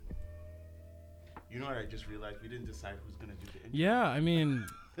You know what I just realized? We didn't decide who's going to do the intro. Yeah, I mean,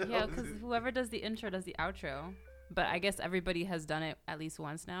 Yeah, because whoever does the intro does the outro. But I guess everybody has done it at least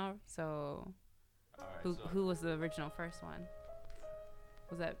once now. So, who was the original first one?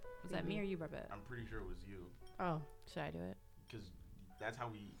 Was that me or you, Barbette? I'm pretty sure it was you. Oh, should I do it? Because that's how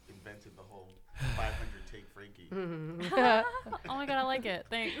we invented the whole 500 take Frankie. Oh my god, I like it.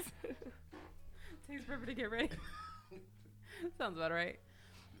 Thanks. Takes forever to get ready. Sounds about right.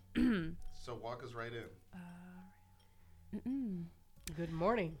 So walk us right in. Good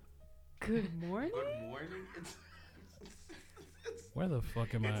morning. Good morning. Good morning. where the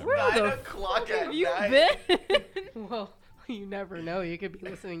fuck am I? It's Where 9 the o'clock Have at you night. been? Well, you never know. You could be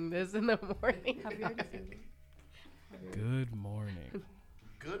listening to this in the morning. Have you already seen it? Good morning.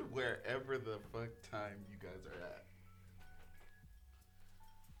 Good wherever the fuck time you guys are at.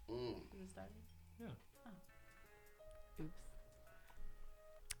 Yeah. Oops.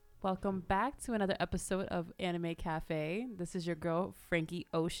 Welcome back to another episode of Anime Cafe. This is your girl, Frankie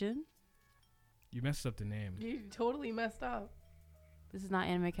Ocean. You messed up the name. You totally messed up. This is not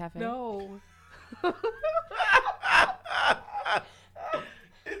Anime Cafe. No.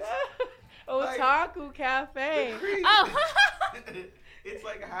 Otaku Cafe. Oh. It's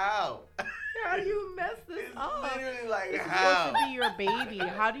like how? How do you mess this It's up? literally like It's how? supposed to be your baby.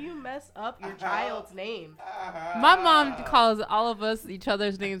 How do you mess up your child's name? My mom calls all of us each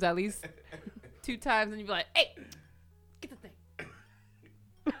other's names at least 2 times, and you'd be like, "Hey, get the thing."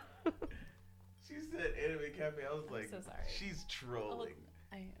 She said Anime Cafe. I was like, so sorry. she's trolling.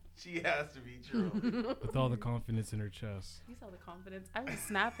 I am. She has to be trolling. With all the confidence in her chest. You saw the confidence. I was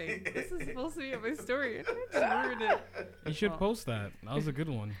snapping. This is supposed to be my story. And I just ruined it. You should Well. post that. That was a good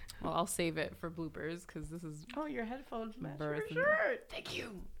one. Well, I'll save it for bloopers because this is Oh, your headphones match your Birth and- shirt. Thank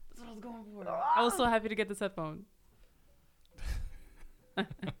you. That's what I was going for. I was so happy to get this headphone.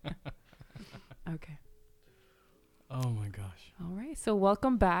 Okay. Oh my gosh. All right. So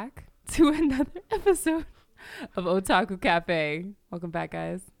welcome back to another episode of Otaku Cafe. Welcome back,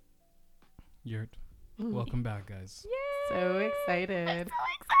 guys. Yurt. Welcome back, guys. So excited.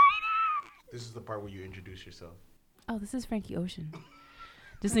 This is the part where you introduce yourself. Oh, this is Frankie Ocean.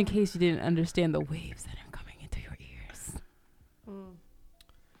 Just in case you didn't understand the waves that are coming into your ears. Mm.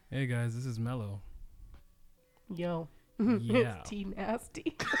 Hey guys, this is Mello. Yo. Yeah. It's T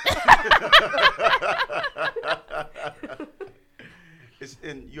Nasty.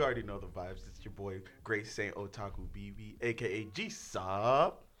 And you already know the vibes. It's your boy Grace Saint Otaku BB, aka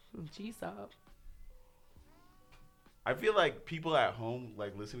G-Sub. G-Sub. I feel like people at home,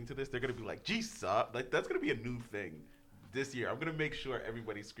 like listening to this, they're gonna be like G-Sub. Like that's gonna be a new thing this year. I'm gonna make sure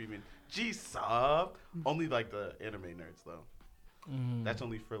everybody's screaming G-Sub. Only like the anime nerds though. Mm. That's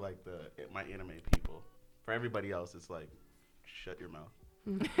only for like my anime people. For everybody else, it's like shut your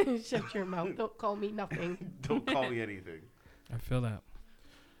mouth. Shut your mouth. Don't call me nothing. Don't call me anything. I feel that.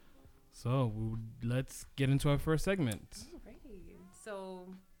 So let's get into our first segment. Alrighty. So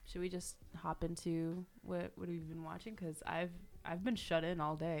should we just hop into what we've been watching? Because I've been shut in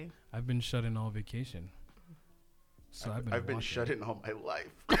all day. I've been shut in all vacation. So I've been watching. shut in all my life.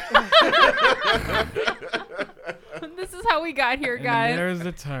 This is how we got here, And guys. there's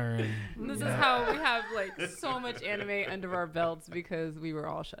the turn. This is Yeah. how we have like so much anime under our belts because we were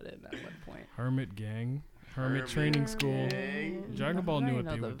all shut in at one point. Hermit Gang. Hermit Hermit Training School. Gang. Dragon Ball knew what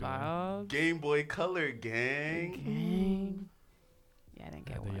I they know were the doing. vibes. Game Boy Color gang. Gang. Yeah, I didn't I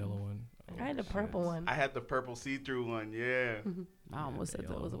get had the one. yellow one. I had a shit. purple one. I had the purple see-through one. Yeah. My mom almost Yeah, said the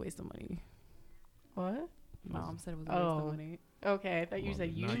that was a yellow. waste of money. What? My mom said it was a waste of Oh. money. Okay, I thought you Well,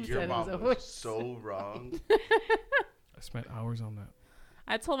 said you not said Your it mom was a was waste. so wrong. I spent hours on that.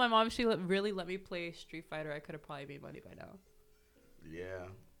 I told my mom she really let me play Street Fighter. I could have probably made money by now. Yeah.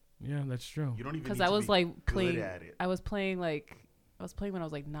 Yeah, that's true. You don't even Because need I to was be like good playing. at it. I was playing when I was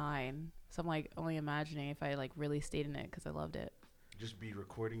like 9. So I'm like only imagining if I like really stayed in it because I loved it. Just be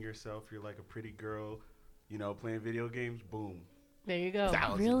recording yourself. You're like a pretty girl, playing video games. Boom. There you go.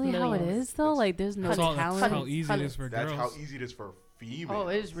 Thousands. Really, how it Millions. is though? Like there's no That's how talent. easy it is for That's girls. how easy it is for females. Oh,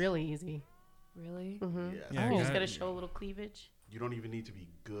 it is really easy. Really? Mm-hmm. Yes. Yeah, You I just got gotta it. show a little cleavage. You don't even need to be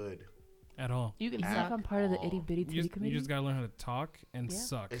good, At all. You can Even if suck. I'm part of the all. itty bitty You titty just, committee. you just gotta learn how to talk and Yeah.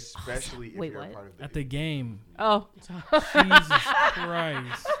 suck. especially if Wait, you're what? a part of the At the game. Oh. Jesus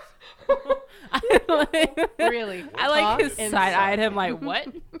Christ. Really. I like Talk his and side eyed suck. him like what?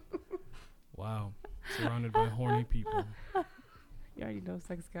 Wow. Surrounded by horny people. You already know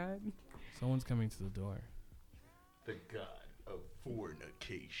sex god. Someone's coming to the door. The god of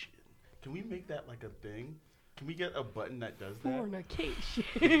fornication. Can we make that like a thing? Can we get a button that does that? Fornication.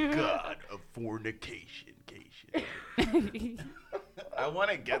 The god of fornication. I want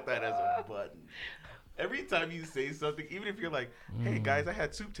to get that as a button. Every time you say something, even if you're like, "Hey guys, I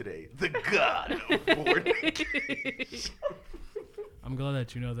had soup today," the god of fornication. I'm glad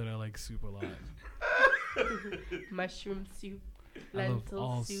that you know that I like soup a lot. Mushroom soup, I love lentil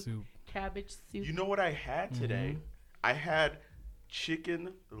all soup, soup. cabbage soup. You know what I had today? I had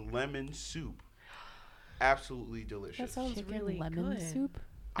chicken lemon soup. Absolutely delicious. That sounds Chicken really lemon good. soup.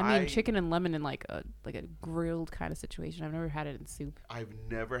 I mean, chicken and lemon in like a grilled kind of situation. I've never had it in soup. I've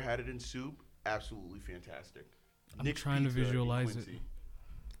never had it in soup. Absolutely fantastic. I'm Nick's trying to Pizza in visualize it. Quincy.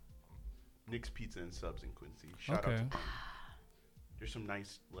 Nick's Pizza and Subs in Quincy. Shout out Okay. to them. There's some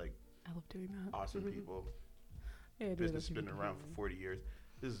nice, like, I love doing that. awesome people. Yeah, I do Business has love been doing around for 40 years.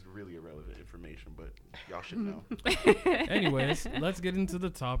 This is really irrelevant information, but y'all should know. Anyways, let's get into the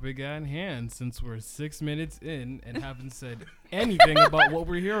topic at hand since we're 6 minutes in and haven't said anything about what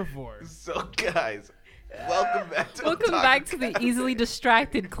we're here for. So, guys, welcome back to Welcome back to the Easily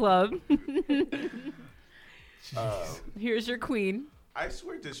Distracted Club. Here's your queen. I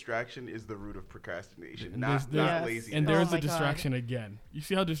swear distraction is the root of procrastination, And not Yes. laziness. And Oh there's my a God. distraction again. You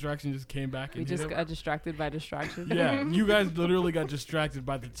see how distraction just came back We and just hit got distracted by distraction. Yeah, you guys literally got distracted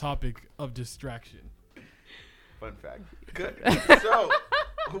by the topic of distraction. Fun fact. Good. So,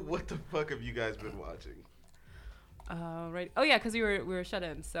 what the fuck have you guys been watching? Right. Oh yeah, because we were shut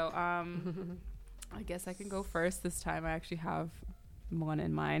in. So I guess I can go first this time. I actually have one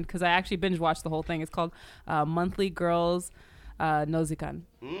in mind because I actually binge watched the whole thing. It's called Monthly Girls Nozikan.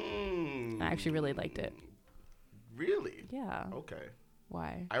 I actually really liked it. Really? Yeah. Okay.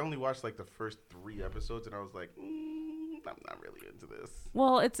 Why? I only watched like the first 3 episodes, and I was like, I'm not really into this.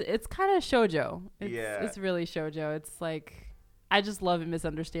 Well, it's kind of shoujo. Yeah. It's really shoujo. It's like I just love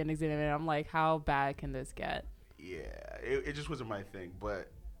misunderstandings in it. And I'm like, how bad can this get? Yeah, it just wasn't my thing, but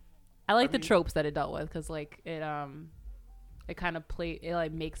I like I the mean- tropes that it dealt with because like it kind of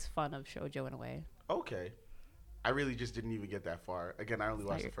like makes fun of shoujo in a way. okay. I really just didn't even get that far. Again, I only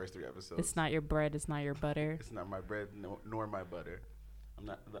watched the first 3 episodes. It's not your bread. It's not your butter. It's not my bread, nor my butter.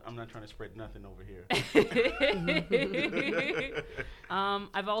 I'm not trying to spread nothing over here.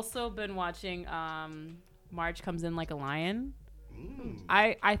 I've also been watching March Comes In Like a Lion. Mm.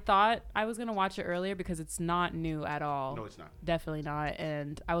 I thought I was gonna watch it earlier because it's not new at all. No, it's not. Definitely not.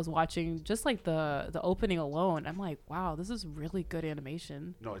 And I was watching just like the opening alone. I'm like, wow, this is really good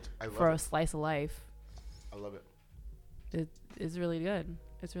animation No, I love for a it. slice of life. I love it. It is really good.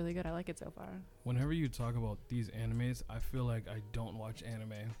 It's really good. I like it so far. Whenever you talk about these animes, I feel like I don't watch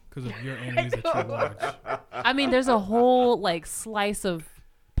anime because of your animes that you watch. I mean, there's a whole like slice of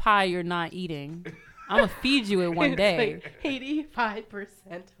pie you're not eating. I'm gonna feed you it one day. It's like 85%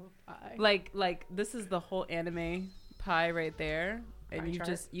 of pie. Like this is the whole anime pie right there, and Pie you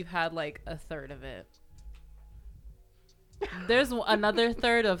chart? you've had like a third of it. There's another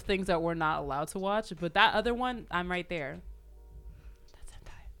third of things that we're not allowed to watch, but that other one, I'm right there. That's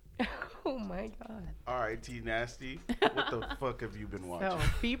hentai. Oh my god. All right, T Nasty. What the fuck have you been watching? So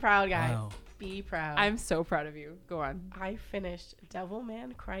be proud, guys. Wow. Be proud. I'm so proud of you. Go on. I finished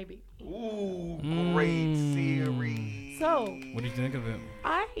Devilman Crybaby. Ooh, great series. So- What do you think of it?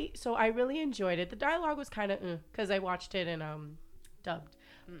 I really enjoyed it. The dialogue was kind of because I watched it in dubbed,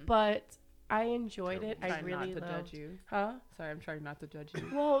 but I enjoyed it. I really loved. you. Huh? Sorry, I'm trying not to judge you.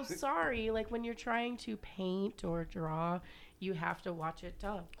 Well, sorry. Like when you're trying to paint or draw, you have to watch it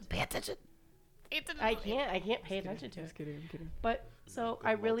dubbed. Pay attention. I can't pay attention to it. Just kidding. I'm kidding. But so Good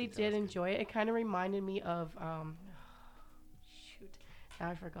I really did multitasking. enjoy it. It kind of reminded me of shoot, now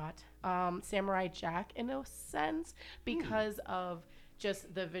I forgot. Samurai Jack in a sense because of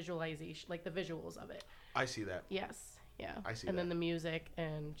just the visualization, like the visuals of it. I see that. Yes, yeah. I see and then that. the music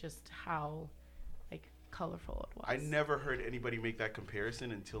and just how like colorful it was. I never heard anybody make that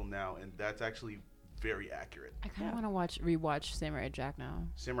comparison until now, and that's actually very accurate. I kind of Yeah. want to rewatch Samurai Jack now.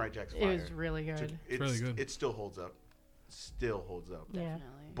 Samurai Jack's It fire. was really good. really good. It still holds up. Still holds up. Yeah. Definitely.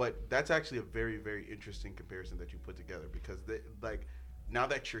 But that's actually a very, very interesting comparison that you put together because, like, now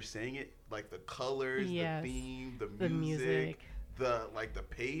that you're saying it, like the colors, Yes. the theme, The the music, music. the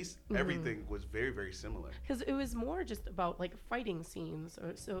pace, Mhm. everything was very, very similar. Because it was more just about like fighting scenes,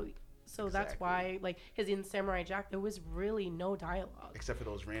 or so that's Exactly. why like because in Samurai Jack there was really no dialogue. Except for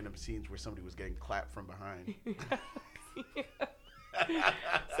those random scenes where somebody was getting clapped from behind.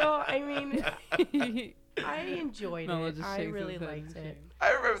 So I mean, I enjoyed Noah it. just I shakes really his head liked in it. shame.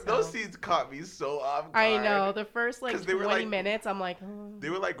 I remember those So- scenes caught me so off guard. I know the first like 'Cause they 20 were, like- minutes. I'm like, oh. They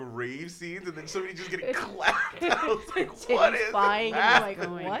were like rave scenes, and then somebody just getting clapped. I was like, Titties "What is flying, and you're like,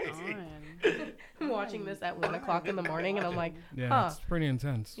 happening?" what? Going on. watching this at 1 o'clock in the morning, and I'm like, Yeah, huh. it's pretty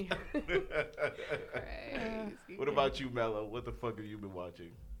intense. What about you, Mello? What the fuck have you been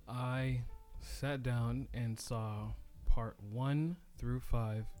watching? I sat down and saw part 1 through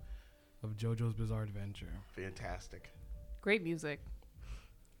 5 of JoJo's Bizarre Adventure. Fantastic. Great music.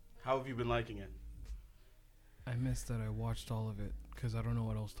 How have you been liking it? I missed that I watched all of it because I don't know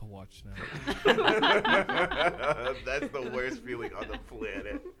what else to watch now. That's the worst feeling on the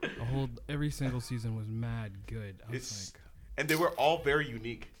planet. Every single season was mad good. I was And they were all very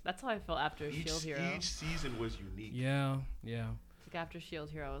unique. That's how I felt after Shield Hero. Each season was unique. yeah. Like after Shield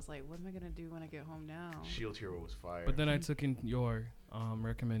Hero, I was like, what am I gonna do when I get home now? Shield Hero was fire. But then I took in your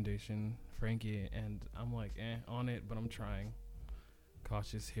recommendation, Frankie, and I'm like, on it, but I'm trying.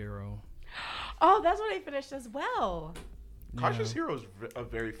 Cautious Hero. Oh, that's what I finished as well. Cautious Hero is a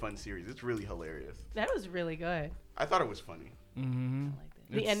very fun series. It's really hilarious. That was really good. I thought it was funny. Mm-hmm. I liked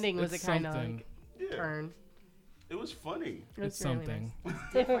it. The ending was a kind of something. like turn. It was funny. It was It's really something. nice.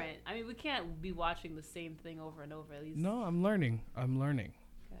 It's different. I mean, we can't be watching the same thing over and over. At least. No, I'm learning. Good.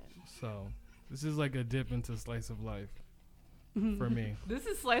 So this is like a dip into slice of life for me. This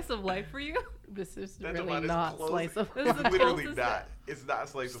is slice of life for you. This is That's really about as not close- slice of This is the Literally closest not. It's not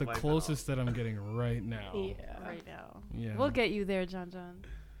slice It's of the life. closest that I'm getting right now. Yeah. right now. Yeah. We'll get you there, John.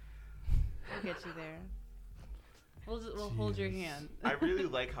 We'll get you there. We'll hold your Jesus. hand. I really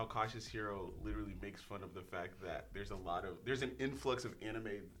like how Cautious Hero literally makes fun of the fact that there's an influx of anime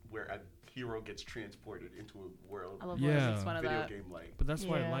where a hero gets transported into a world I love when it Yeah. makes fun of video that. game like. But that's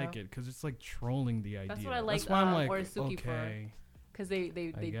why I Yeah. like it, because it's like trolling the idea. That's what I like, why I'm like, Oresuki for. okay, Because they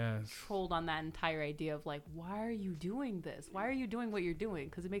I guess. trolled on that entire idea of like, why are you doing this? Why are you doing what you're doing?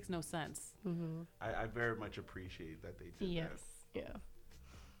 Because it makes no sense. Mm-hmm. I very much appreciate that they did Yes. that. Yeah.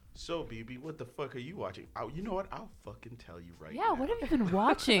 So, BB, what the fuck are you watching? Oh, you know what? I'll fucking tell you right Yeah, now. what have you been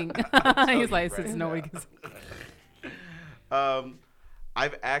watching? tell He's you like, right since nobody now. can.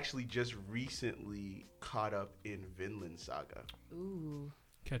 I've actually just recently caught up in Vinland Saga. Ooh,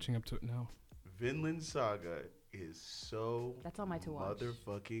 Catching up to it now. Vinland Saga is so That's on my to watch.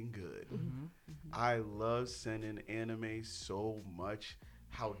 motherfucking good. Mm-hmm. I love sending anime so much.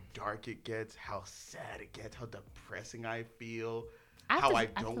 How dark it gets, how sad it gets, how depressing I feel. How I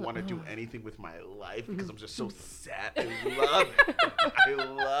don't want to do anything with my life because I'm just so sad. I love it. I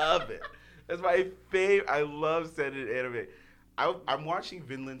love it. That's my favorite. I love sending anime. I'm watching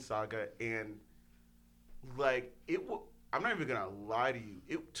Vinland Saga and like I'm not even gonna lie to you.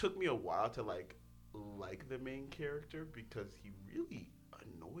 It took me a while to like the main character because he really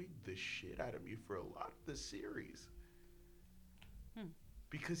annoyed the shit out of me for a lot of the series.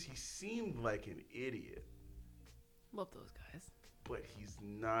 Because he seemed like an idiot. Love those guys. But he's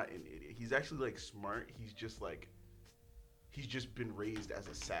not an idiot. He's actually like smart. He's just been raised as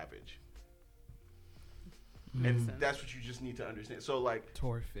a savage. And that's what you just need to understand. So like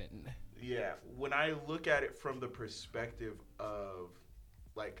Thorfinn. yeah, when I look at it from the perspective of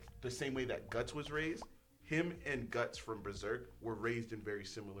like the same way that Guts was raised, him and Guts from Berserk were raised in very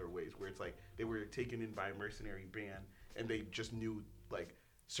similar ways where it's like they were taken in by a mercenary band and they just knew like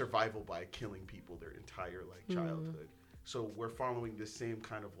survival by killing people their entire like childhood. So we're following this same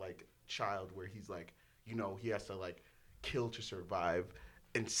kind of like child where he's like, you know, he has to like kill to survive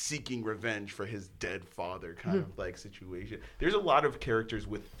and seeking revenge for his dead father kind of like situation. There's a lot of characters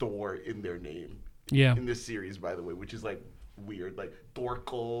with Thor in their name in this series, by the way, which is like weird. Like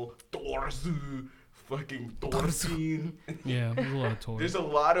Thorkel, Thorzu, fucking Thorfinn. Yeah, there's a lot of toys. There's a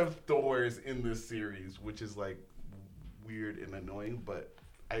lot of Thors in this series, which is like weird and annoying, but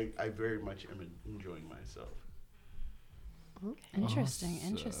I very much am enjoying myself. Interesting.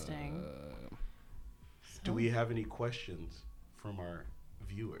 Interesting. Do we have any questions from our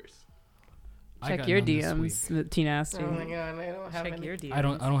viewers? I Check got your none this DMs, week. Tina asked Oh you. my god, I don't have Check any. your DMs. I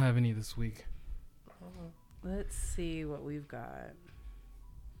don't have any this week. Let's see what we've got.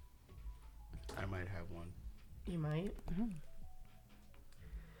 I might have one. You might.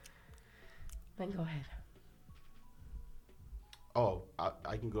 Then go ahead. Oh,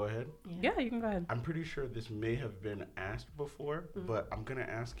 I can go ahead? Yeah, you can go ahead. I'm pretty sure this may have been asked before, but I'm going to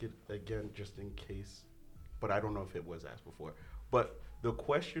ask it again just in case. But I don't know if it was asked before. But the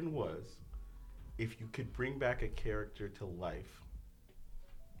question was, if you could bring back a character to life,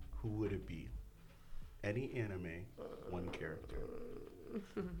 who would it be? Any anime, one character.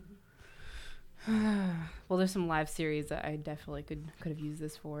 Well, there's some live series that I definitely could have used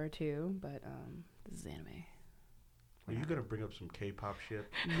this for too, but this is anime. Are you going to bring up some K-pop shit?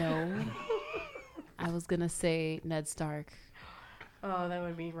 No. I was gonna say Ned Stark. Oh, that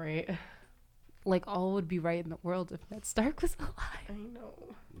would be great. Like all would be right in the world if Ned Stark was alive. I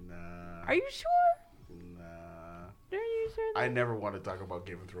know. Nah. Are you sure? sure? I never want to talk about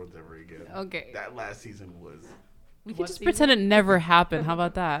Game of Thrones ever again. Okay. That last season was We could What just season? pretend it never happened. How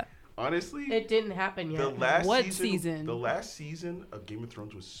about that? honestly It didn't happen yet. the last What season, season? The last season of Game of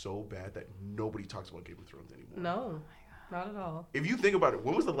Thrones was so bad that nobody talks about Game of Thrones anymore. No, not at all. If you think about it,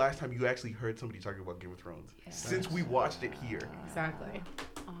 when was the last time you actually heard somebody talking about Game of Thrones? Yeah. Since we watched it here. Exactly.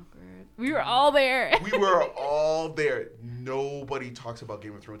 Awkward. We were all there. We were all there. Nobody talks about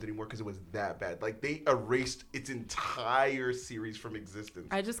Game of Thrones anymore because it was that bad. Like, they erased its entire series from existence.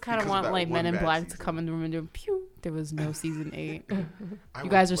 I just kind of because of want that like one Men in bad Black to season. come in the room and do pew. There was no season 8. I You would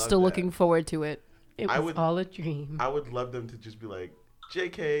guys are love still that. looking forward to it. It I was would- all a dream. I would love them to just be like,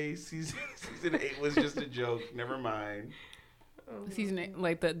 JK, season 8 was just a joke. Never mind. Season 8,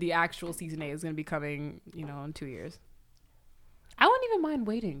 like the actual season 8 is gonna be coming, in 2 years. I wouldn't even mind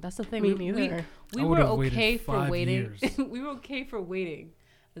waiting. That's the thing. Me we neither. we I were would've waited okay for 5 waiting. years. We were okay for waiting,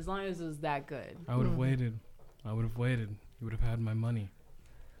 as long as it was that good. I would have waited. I would have waited. You would have had my money.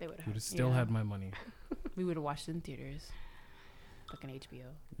 They would You would have still had my money. We would have watched it in theaters, like an HBO.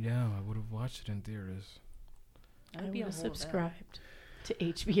 Yeah, I would have watched it in theaters. That I would be would a have whole event. subscribed to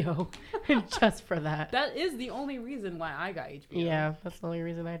HBO just for that. That is the only reason why I got HBO. Yeah, that's the only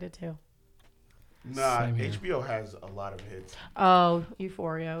reason I did too. Nah, Same here. HBO has a lot of hits. Oh,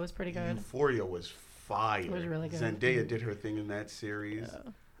 Euphoria was pretty good. Euphoria was fire. It was really good. Zendaya did her thing in that series.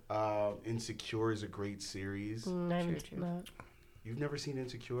 Yeah. Insecure is a great series. I haven't True, seen that. You've never seen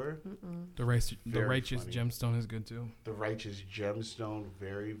Insecure? Mm-mm. The Very Righteous funny. Gemstone is good too. The Righteous Gemstone,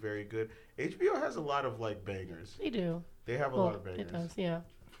 very, very good. HBO has a lot of like bangers. They do. They have a Well, lot of bangers. it does, yeah.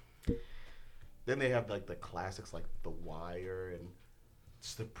 Then they have like the classics like The Wire and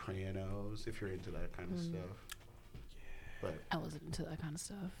Sopranos, if you're into that kind of stuff. But I wasn't into that kind of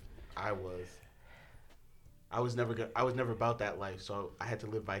stuff. I was. I was never about that life, so I had to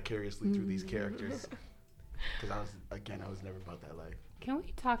live vicariously through these characters. Because I was never about that life. Can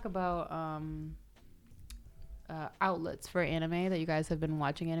we talk about outlets for anime that you guys have been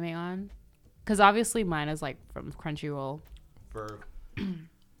watching anime on? Because obviously mine is like from Crunchyroll Verve.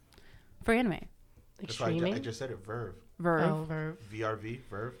 for anime. Like That's why I streaming. just said it. Verve. Verve. Oh, Verve. VRV.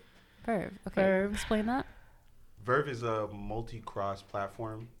 Verve. Verve. Okay. Verve. Explain that. Verve is a multi-cross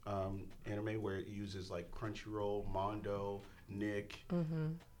platform anime where it uses like Crunchyroll, Mondo, Nick,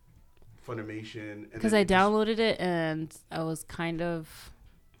 Funimation. and Because then I it just- downloaded it and I was kind of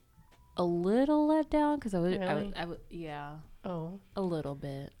a little let down because Really? yeah, Oh, a little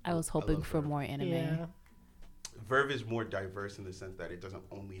bit. I was I hoping love for Verve. more anime. yeah. Verve is more diverse in the sense that it doesn't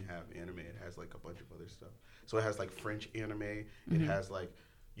only have anime; it has like a bunch of other stuff. So it has like French anime, it has like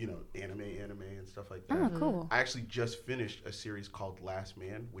anime and stuff like that. Oh, cool. I actually just finished a series called Last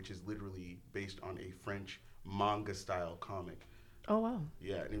Man, which is literally based on a French manga style comic. Oh, wow.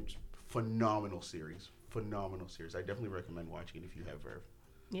 Yeah, and it's phenomenal series. Phenomenal series. I definitely recommend watching it if you have Verve.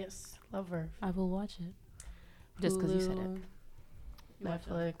 Yes, love Verve. I will watch it. Just because you said it. Hulu,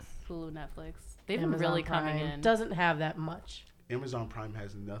 Netflix. Hulu, Netflix. They've been Amazon really coming Prime. in. Doesn't have that much. Amazon Prime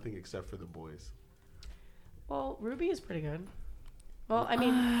has nothing except for The Boys. Well, Ruby is pretty good. Well, I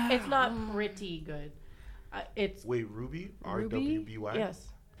mean, it's not pretty good. It's Wait, Ruby? Ruby? RWBY? yes.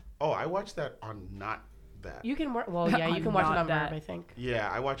 Oh, I watched that on not that. You can well, yeah, you can watch it Not on that. Verve, I think. Yeah,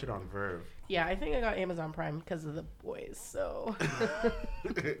 I watch it on Verve. Yeah, I think I got Amazon Prime because of the boys. So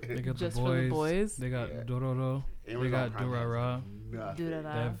They got Just the for boys. the boys? They got Yeah. Dororo. Amazon They got Prime has Durara. nothing. They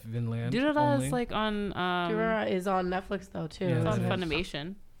Durara. have Vinland. Durara only. is like on Durara is on Netflix though too. Yeah, it's on it is.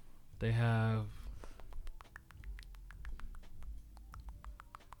 Funimation. They have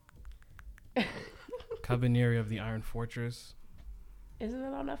Cabaneri of the Iron Fortress. Isn't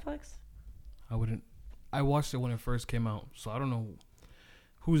it on Netflix? I watched it when it first came out, so I don't know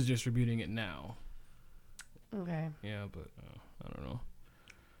who's distributing it now. Okay. Yeah, but I don't know.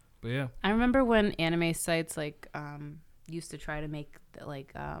 But yeah, I remember when anime sites used to try to make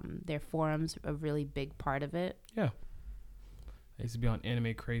their forums a really big part of it. I used to be on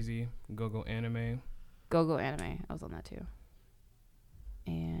Anime Crazy, Go Anime, Go Anime. I was on that too.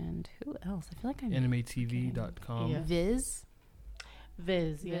 And who else? I feel like I'm AnimeTV.com, Yeah. Viz.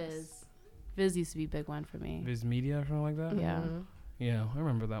 Viz, yes. Viz used to be a big one for me. Viz Media or something like that. Yeah. Mhm. Yeah, I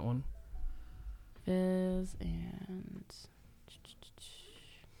remember that one. Viz and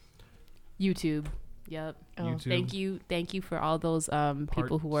YouTube. Yep. Oh. YouTube. Thank you for all those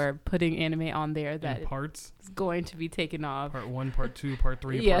people who are putting anime on there that In parts, is going to be taken off. part 1, part 2, part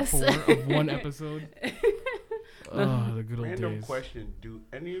 3, Yes. part 4 of one episode. Oh, the good old Random days. question. Do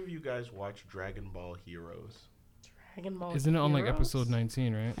any of you guys watch Dragon Ball Heroes? Dragon Ball. Isn't it on like Heroes? episode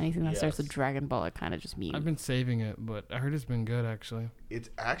 19, right? Anything that starts with Yes. Dragon Ball, I kind of just mute. I've been saving it, but I heard it's been good actually. It's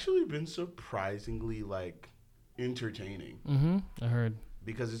actually been surprisingly like entertaining. I heard.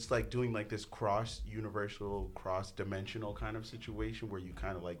 Because it's like doing like this universal, cross-dimensional kind of situation where you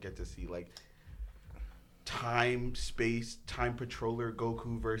kind of like get to see like time patroller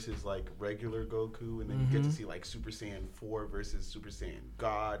Goku versus like regular Goku, and then you get to see like Super Saiyan 4 versus Super Saiyan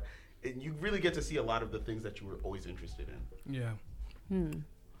God, and you really get to see a lot of the things that you were always interested in. Yeah.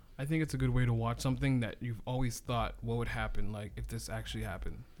 I think it's a good way to watch something that you've always thought what would happen, like if this actually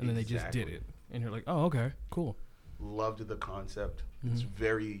happened, and then they just did it, and you're like, oh, okay, cool. Loved the concept. It's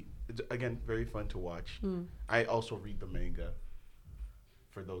again very fun to watch. I also read the manga.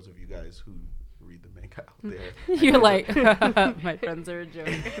 For those of you guys who read the manga out there, You're like, my friends are a joke.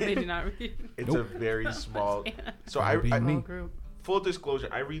 They do not read. It's a very small. So me. Group. Full disclosure,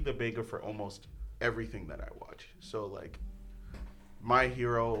 I read the manga for almost everything that I watch. So like, My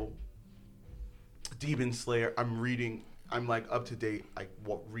Hero, Demon Slayer. I'm like up to date. I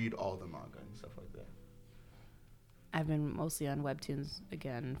read all the manga and stuff like that. I've been mostly on webtoons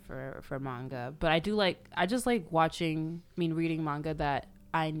again for manga, but I just like reading manga that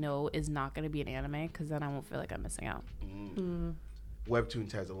I know is not going to be an anime, because then I won't feel like I'm missing out.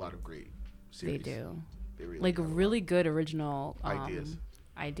 Webtoons has a lot of great series. They do. They really Like have really good original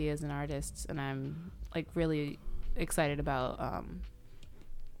ideas and artists, and I'm like really excited about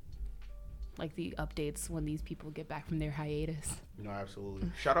like the updates when these people get back from their hiatus. No, absolutely.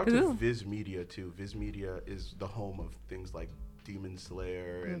 Shout out to Viz Media too. Viz Media is the home of things like Demon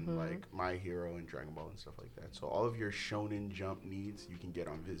Slayer and like My Hero and Dragon Ball and stuff like that. So all of your Shonen Jump needs you can get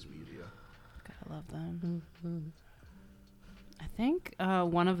on Viz Media. Gotta love them. I think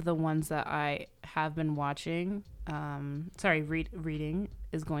one of the ones that I have been watching, reading,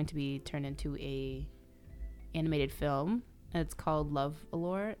 is going to be turned into a animated film. It's called Love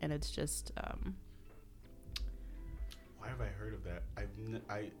Allure, and it's just. Why have I heard of that?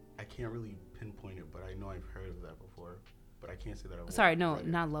 I can't really pinpoint it, but I know I've heard of that before. But I can't say that. Sorry, no,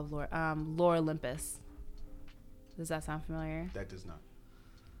 not Love Lore. Lore Olympus. Does that sound familiar? That does not.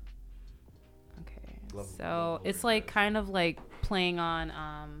 Okay. Love it's like kind of like playing on.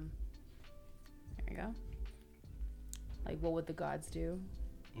 There you go. Like, what would the gods do?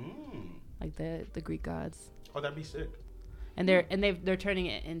 Like the Greek gods. Oh, that'd be sick. And they're turning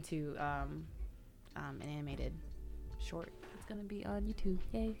it into an animated short. It's gonna be on YouTube.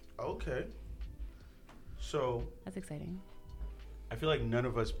 Yay! Okay. So That's exciting. I feel like none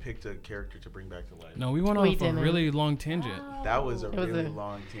of us picked a character to bring back to life. No, we went off a really long tangent. That was a It was really a-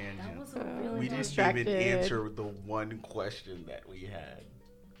 long tangent. That was a really We long- didn't even distracted. answer the one question that we had.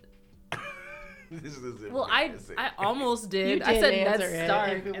 This is Well, I almost did. You I did said answer Ned it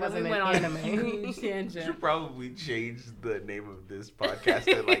Stark, if it and then wasn't we an went on a anime. huge You tangent. should probably change the name of this podcast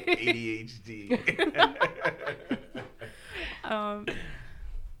to like ADHD.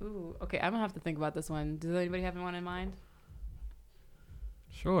 Ooh, okay, I'm gonna have to think about this one. Does anybody have one in mind?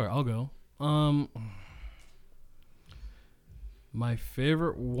 Sure, I'll go. My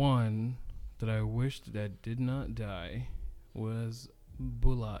favorite one that I wished that did not die was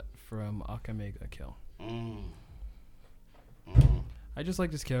Bulat from Akame ga Kill. I just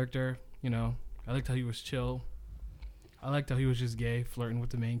liked his character, you know. I liked how he was chill. I liked how he was just gay, flirting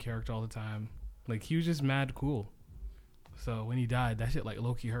with the main character all the time. Like, he was just mad cool. So when he died, that shit like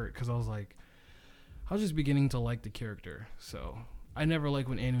low-key hurt, because I was just beginning to like the character. So I never like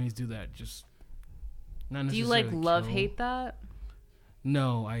when animes do that. Just not Do you necessarily like love kill. hate that?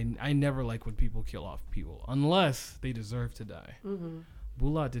 No, I never like when people kill off people unless they deserve to die.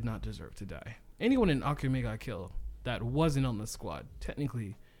 Bulat did not deserve to die. Anyone in Akame ga Kill that wasn't on the squad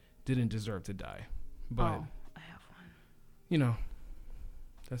technically didn't deserve to die. But I have one. you know,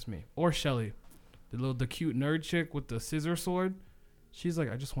 that's me. Or Shelly, the cute nerd chick with the scissor sword. She's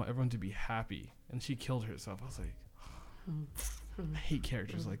like, I just want everyone to be happy, and she killed herself. I was like, I hate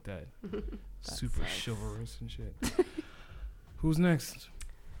characters like that. Super sucks. chivalrous and shit. Who's next?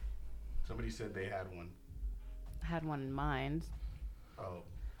 Somebody said they had one. I had one in mind. Oh,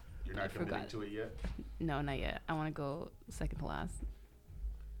 you're I not committing forgot. to it yet? No, not yet. I want to go second to last.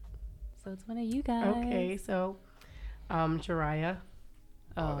 So it's one of you guys. Okay, so Jiraiya.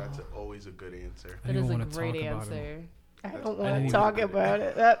 Oh, that's always a good answer. I That didn't is a want to great talk about answer. him. I That's- don't I want didn't to even- talk about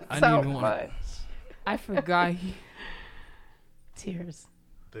it. That's I so didn't even wanna- much. I forgot. Tears.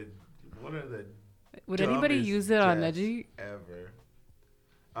 One of the Would anybody dumbest use it on deaths Neji? ever.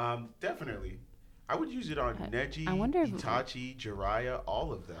 Definitely. I would use it on Neji, I wonder if- Itachi, Jiraiya,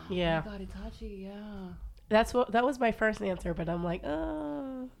 all of them. Yeah, God, Itachi, yeah. that was my first answer, but I'm like,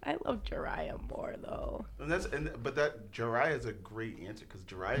 I love Jiraiya more though. But that Jiraiya is a great answer because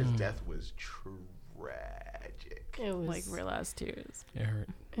Jiraiya's death was tragic. It was Like real ass tears. It hurt.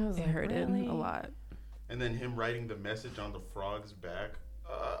 It was It like, hurted really? a lot. And then him writing the message on the frog's back.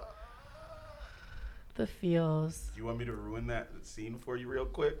 The feels. Do you want me to ruin that scene for you real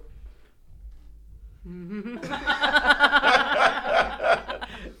quick? Oh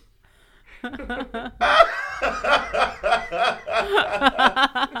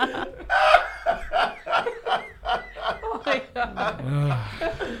my God.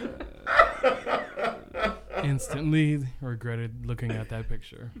 Instantly regretted looking at that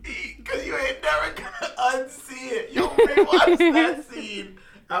picture. Because you ain't never gonna unsee it. You'll rewatch that scene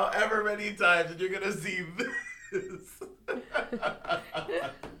however many times and you're gonna see this.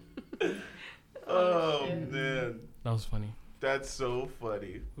 Oh man. That was funny. That's so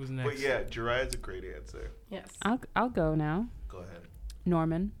funny. Who's next? But yeah, Jiraiya's a great answer. Yes. I'll go now. Go ahead.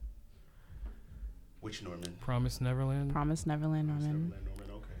 Norman. Which Norman? Promise Neverland. Promise Neverland. Norman.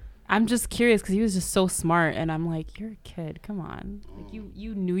 Norman, okay. I'm just curious because he was just so smart, and I'm like, you're a kid. Come on. Like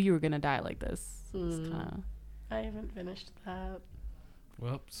you knew you were gonna die like this. It's kinda... I haven't finished that.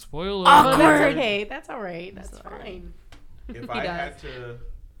 Well, spoiler. Oh, Awkward. that's okay. That's all right. That's Sorry. fine. If I had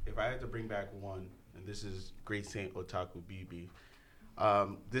to bring back one, and this is Great Saint Otaku BB,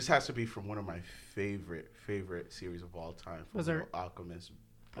 this has to be from one of my favorite series of all time, from Berserk. Alchemist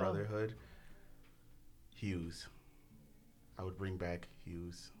Brotherhood. Hughes. I would bring back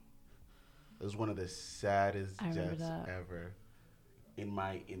Hughes. It was one of the saddest deaths ever in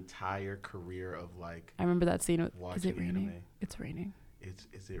my entire career of like. I remember that scene. Is watching it raining? anime. It's raining.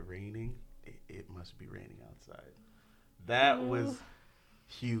 Is it raining? It must be raining outside. That was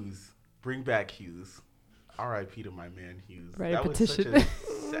Hughes. Bring back Hughes. R.I.P. to my man Hughes. Write a that petition. was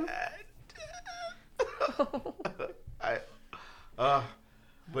such a sad.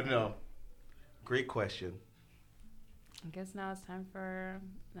 But no. Great question. I guess now it's time for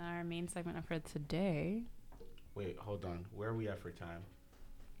our main segment for today. Wait, hold on. Where are we at for time?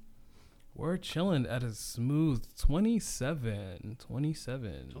 We're chilling at a smooth 27.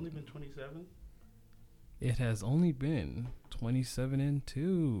 27. It's only been 27? It has only been 27 and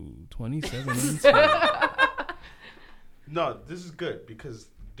 2. 27 and 2. No, this is good because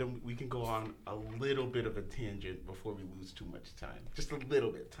then we can go on a little bit of a tangent before we lose too much time. Just a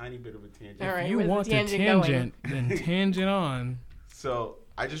little bit, tiny bit of a tangent. All right. If you where's the want to tangent tangent, then tangent on. So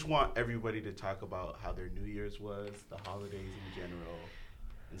I just want everybody to talk about how their New Year's was, the holidays in general,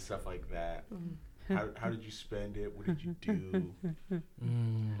 and stuff like that. How did you spend it? What did you do?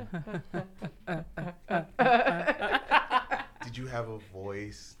 Did you have a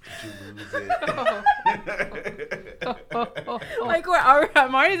voice? Did you lose it? Like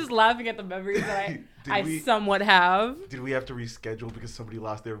I'm already just laughing at the memories that I somewhat have. Did we have to reschedule because somebody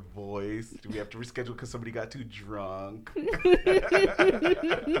lost their voice? Did we have to reschedule because somebody got too drunk? Who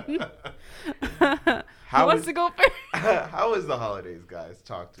wants to go first? How was the holidays, guys?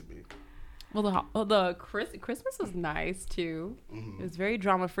 Talk to me. Well, the Christmas was nice too. Mm-hmm. It was very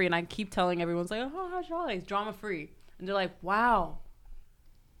drama free, and I keep telling everyone, like, "Oh, how's your holidays? Drama free." And they're like, wow,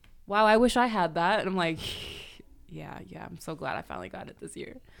 I wish I had that. And I'm like, yeah, I'm so glad I finally got it this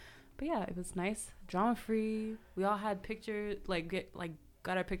year. But yeah, it was nice, drama free. We all had pictures,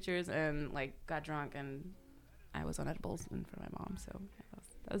 got our pictures and got drunk, and I was on edibles in front of my mom. So yeah,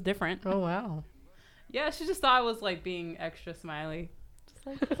 that was different. Oh, wow. Yeah, she just thought I was being extra smiley. Just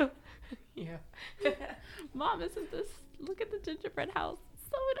like, Yeah. Mom, isn't this, look at the gingerbread house. It's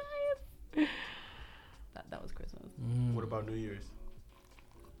so nice. That was Christmas. What about New Year's?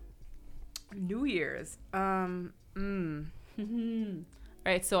 New Year's.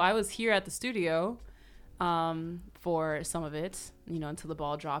 Right, so I was here at the studio for some of it, until the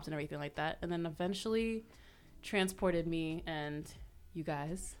ball dropped and everything like that. And then eventually transported me and you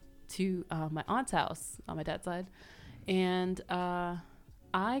guys to my aunt's house on my dad's side. And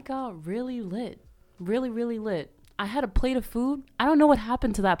I got really lit. Really, really lit. I had a plate of food. I don't know what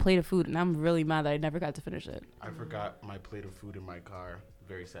happened to that plate of food, and I'm really mad that I never got to finish it. I forgot my plate of food in my car.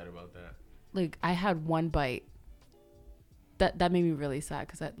 Very sad about that. I had one bite. That made me really sad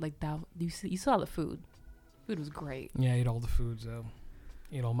because you saw the food. Food was great. Yeah, I ate all the foods though.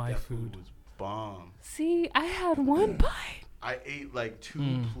 Ate all my that food. was bomb. See, I had one bite. I ate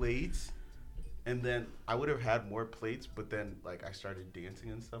 2 plates, and then I would have had more plates, but then I started dancing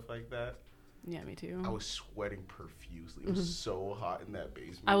and stuff like that. Yeah, me too. I was sweating profusely. It was so hot in that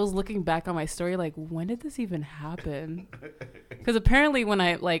basement. I was looking back on my story when did this even happen? Because apparently when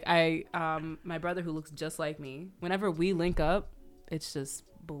my brother who looks just like me, whenever we link up, it's just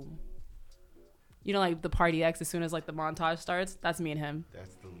boom. The Party X, as soon as the montage starts, that's me and him.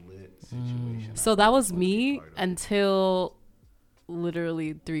 That's the lit situation. So that was me until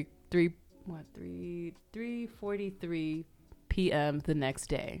literally 3:43 p.m. the next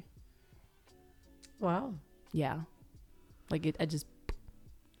day. Wow. Yeah. Like I just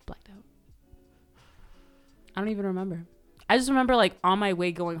blacked out. I don't even remember. I just remember like on my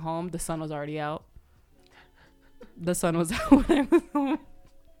way going home, the sun was already out. The sun was out when I was home.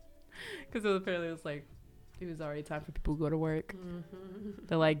 Because apparently it was already time for people to go to work. Mm-hmm.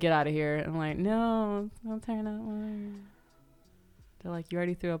 They're like, get out of here. I'm like, no, don't turn that one. They're like, you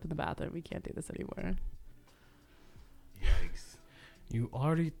already threw up in the bathroom. We can't do this anymore. Yikes. You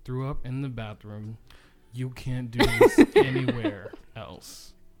already threw up in the bathroom. You can't do this anywhere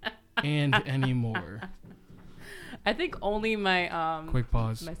else. And anymore. I think only my Quick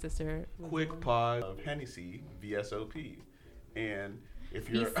pause. my sister. Quick pause of Hennessy VSOP. And if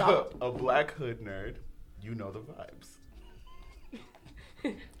you're Peace out. a Black Hood nerd, you know the vibes.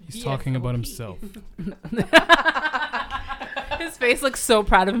 He's talking about himself. His face looks so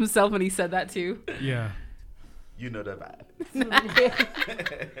proud of himself when he said that too. Yeah. You know the vibes.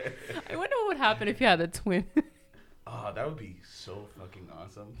 I wonder what would happen if you had a twin. Oh, that would be so fucking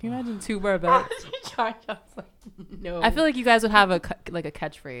awesome. Can you imagine two Barbettes? I was like, no. I feel like you guys would have a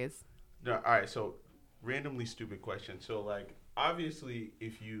catchphrase. No, all right, so randomly stupid question. So, like, obviously,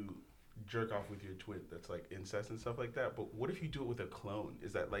 if you jerk off with your twin, that's like incest and stuff like that. But what if you do it with a clone?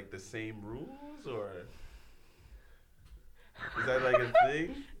 Is that like the same rules, or is that like a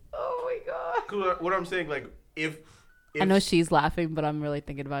thing? Oh my god. 'Cause what I'm saying, like, if I know she's laughing, but I'm really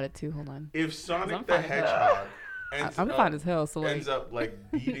thinking about it too. Hold on. if Sonic I'm the fine. Hedgehog I'm fine as hell. So like, ends up like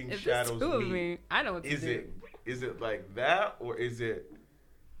beating if Shadow's there's two of meat, me, I know what to is do. it like that, or is it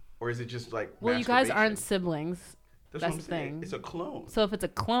just like Well, you guys aren't masturbation? siblings. That's that's what I'm the saying. thing. It's a clone. So if it's a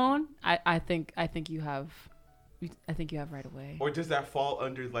clone, I think you have right away. Or does that fall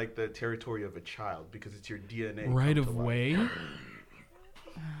under like the territory of a child because it's your DNA? Right come to of life? way?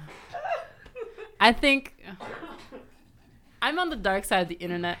 I think I'm on the dark side of the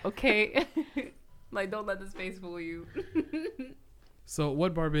internet. Okay, like don't let this face fool you. So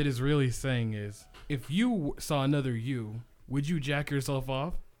what Barbit is really saying is, if you saw another you, would you jack yourself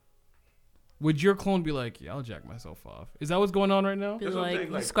off? Would your clone be like, yeah, I'll jack myself off? Is that what's going on right now? Be That's what I'm like, saying,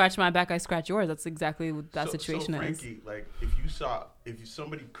 you like- scratch my back, I scratch yours. That's exactly what that situation so is. Frankie, like if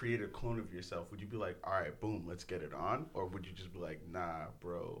somebody created a clone of yourself, would you be like, all right, boom, let's get it on? Or would you just be like, nah,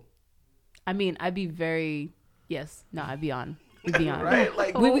 bro? I mean, I'd be very I'd be on. We'd be on. Right?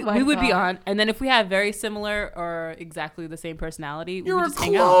 Like, We, Oh we, my we would be God. on, and then if we have very similar or exactly the same personality, we You're would a just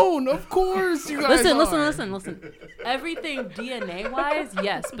hang out. clone, of course. You guys Listen. Everything DNA wise,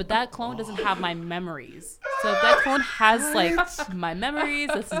 yes, but that clone doesn't have my memories. So if that clone has like my memories,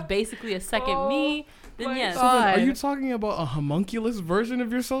 this is basically a second me. Then my yes, God. Are you talking about a homunculus version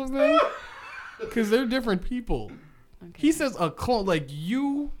of yourself then? Because they're different people. Okay. He says a clone, like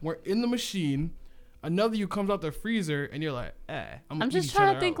you were in the machine, another you comes out the freezer, and you're like, I'm just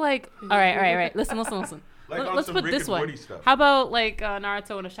trying to think like, all right. Listen. like on Let's some put Rick this and one. Morty stuff. How about like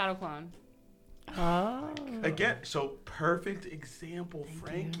Naruto and a shadow clone? Oh. Again, so perfect example,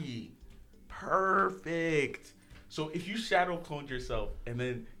 Frankie. Perfect. So if you shadow cloned yourself and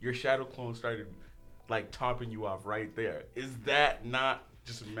then your shadow clone started like topping you off right there, is that not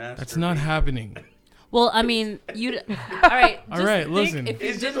just masturbation? That's not happening. Well, I mean, all right. All just right, think listen. If you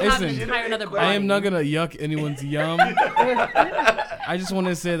It's just didn't have an listen. entire another body. I am not gonna yuck anyone's yum. I just want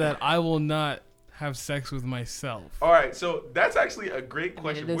to say that I will not have sex with myself. All right, so that's actually a great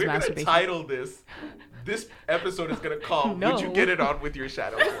question. it is We're gonna masturbation. title this. This episode is gonna call No. "Would you get it on with your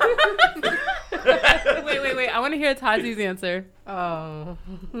shadow clone?" Wait. I want to hear Tazi's answer. Oh.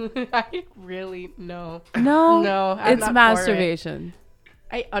 I really no. No, No, I'm it's not for it. masturbation.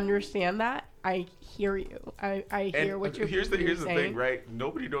 I understand that. I hear you. I hear And what you're here's the saying. thing, right?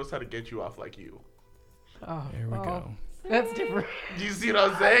 Nobody knows how to get you off like you. Oh, There we well, go. That's different. Do you see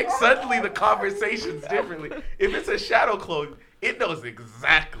what I'm saying? Suddenly the conversation's differently. If it's a shadow clone, it knows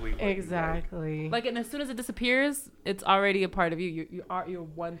exactly. What you like. Exactly. Like, and as soon as it disappears, it's already a part of you. You're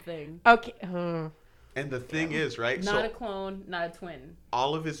one thing. Okay. And the thing is, right? Not a So clone, not a twin.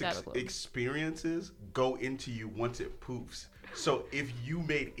 all of his Shadow clone. experiences go into you once it poofs. So if you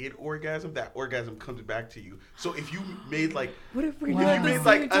made it orgasm, that orgasm comes back to you. So if you made like What if we Wow. if did you at the made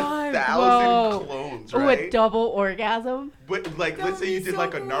like same 1,000 time? Whoa. clones, Ooh, a right? double orgasm. But like, That let's would say you be did so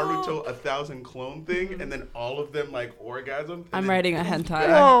like a cool. Naruto 1,000 clone thing, and then all of them like orgasm. I'm writing a hentai. back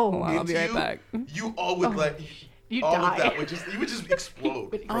Whoa. Hold on, I'll be into right you, back. You all would like You all die. of that would just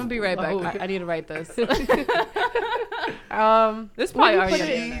explode. I'm gonna be right back. Load. I need to write this. This when probably you already put did.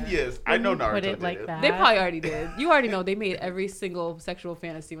 it- Genius. I when know you Naruto put it did like it. that. They probably already did. You already know they made every single sexual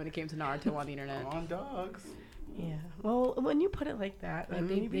fantasy when it came to Naruto on the internet. On dogs. Yeah. Well, when you put it like that, Like then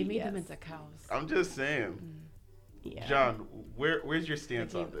they maybe made them yes. into cows. I'm just saying. Yeah. John, where's your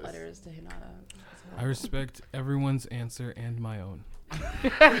stance on this? Letters to Hinata. I respect everyone's answer and my own.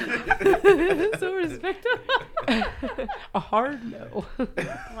 So respectful. A hard no.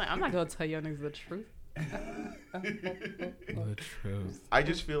 I'm not gonna tell you niggas the truth. The truth. I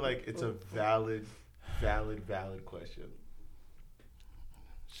just feel like it's a valid question.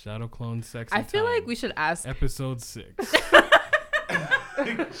 Shadow Clone Sexy I feel Time, like we should ask. Episode 6.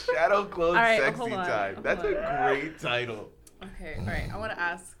 Shadow Clone All right, Sexy hold on, Time. hold That's on. a great title. Okay, all right. I want to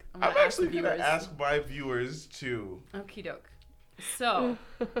ask. I'm ask actually the gonna viewers. ask my viewers too. Okie doke. So,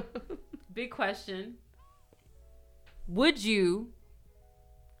 big question. Would you?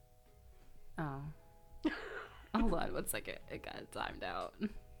 Oh, hold on 1 second. It got timed out.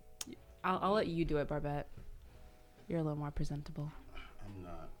 I'll let you do it, Barbette. You're a little more presentable. I'm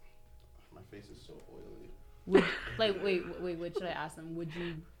not. My face is so oily. Would wait. What should I ask them? Would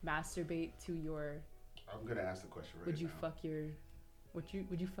you masturbate to your? I'm gonna ask the question right Would you now. fuck your? Would you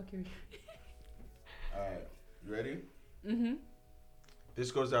fuck your? All right, you ready? Mm-hmm.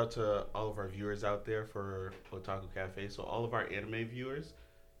 This goes out to all of our viewers out there for Otaku Cafe. So all of our anime viewers,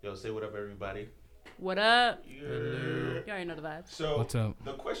 yo, say what up, everybody. What up? Yeah. You already know the vibes. So What's up?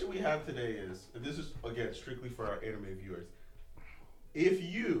 the question we have today is, and this is again strictly for our anime viewers. If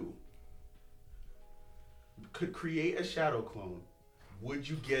you could create a shadow clone, would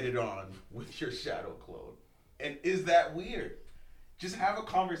you get it on with your shadow clone? And is that weird? Just have a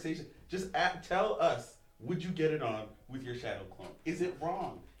conversation. Tell us, would you get it on with your shadow clone? Is it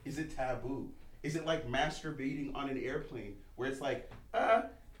wrong? Is it taboo? Is it like masturbating on an airplane where it's like,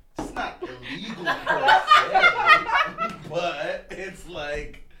 it's not illegal per se, but it's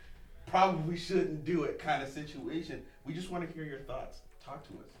like probably shouldn't do it kind of situation. We just want to hear your thoughts. Talk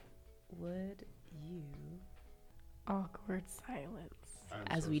to us. Would you? Awkward silence. I'm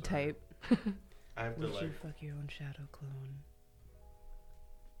As so we sorry. type. I have to Would you like. fuck your own shadow clone?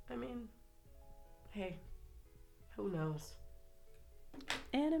 I mean, hey, who knows?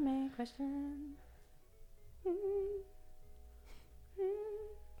 Anime question.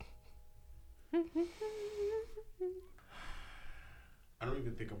 I don't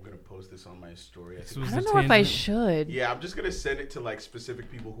even think I'm gonna post this on my story. I This think- was I don't the know if I tangent- should. yeah, I'm just gonna send it to like specific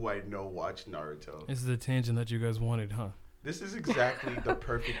people who I know watch Naruto. This is the tangent that you guys wanted, huh? This is exactly the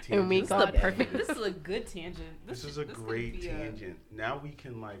perfect tangent. And we This is got the it. perfect. This is a good tangent. This is a could great be a- tangent. Now we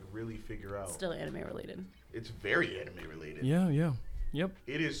can like really figure out. Still anime related. It's very anime related. Yeah. Yep.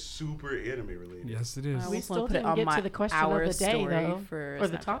 It is super anime related. Yes, it is. I We almost still wanna put it didn't on get my to the question of hour the day, story though, for or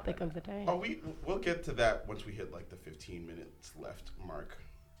the Snapchat. topic of the day. Oh, we'll get to that once we hit like the 15 minutes left mark.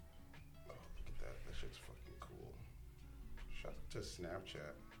 Oh, look at that. That shit's fucking cool. Shout out to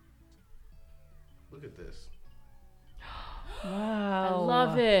Snapchat. Look at this. Wow. I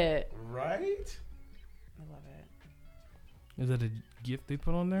love it. Right? I love it. Is that a gift they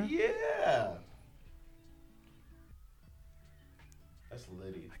put on there? Yeah. That's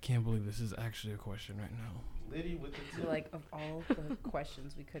Liddy. I can't believe this is actually a question right now. Liddy with the So, like, of all the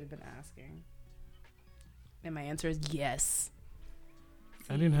questions we could have been asking, and my answer is yes.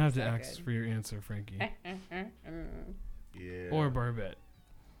 I didn't have to So ask good. for your answer, Frankie. Yeah. Or Barbette.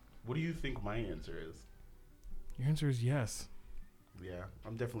 What do you think my answer is? Your answer is yes. Yeah,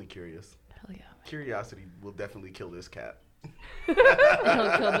 I'm definitely curious. Hell yeah. Curiosity will definitely kill this cat. He'll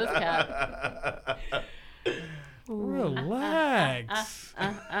kill this cat. Relax.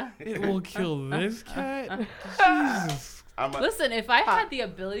 It will kill this cat. Jesus. Listen, if I had the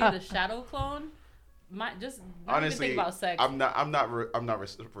ability to shadow clone, not Honestly, even think about sex. I'm not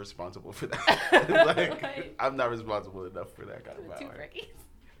responsible for that. like, Right. I'm not responsible enough for that kind of Two power.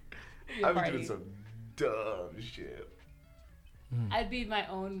 frickies. I'm doing some dumb shit. I'd be my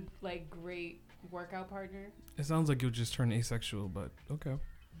own like great workout partner. It sounds like you'll just turn asexual, but okay.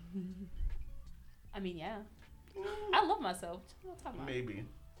 I mean, yeah. I love myself. What am I talking about?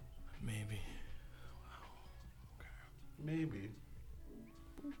 Maybe.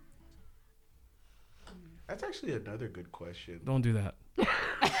 That's actually another good question. Don't do that.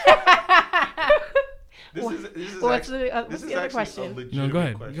 This is What's actually, the other a question? legitimate No, go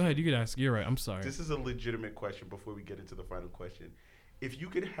ahead. question. Go ahead. You could ask. You're right. I'm sorry. This is a legitimate question before we get into the final question. If you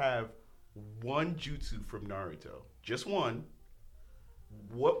could have one jutsu from Naruto, just one,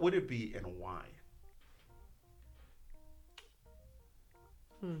 what would it be and why?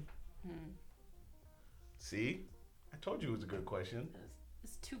 See? I told you it was a good question.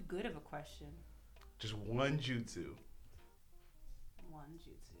 It's too good of a question. Just one jutsu. One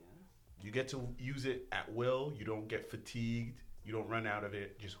jutsu. You get to use it at will. You don't get fatigued. You don't run out of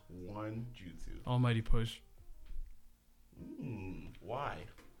it. Just one jutsu. Almighty push. Why?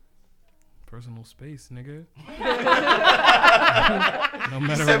 Personal space, nigga. He No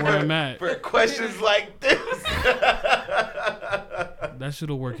matter said where I'm at. For questions like this. That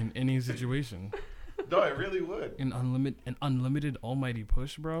shit'll work in any situation. No, it really would. An unlimited almighty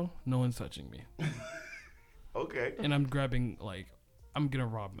push, bro. No one's touching me. Okay. And I'm grabbing, like, I'm gonna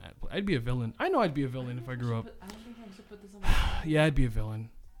rob Matt. I'd be a villain. I know I'd be a villain if I grew up. I don't think I should put this on. Yeah, I'd be a villain.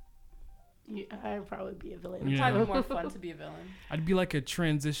 I'd probably be a villain. Yeah. It's probably more fun to be a villain. I'd be like a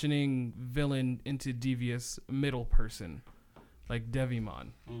transitioning villain into devious middle person. Like Devimon.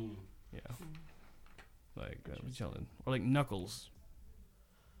 Mm. Yeah. Like, chilling. Or like Knuckles.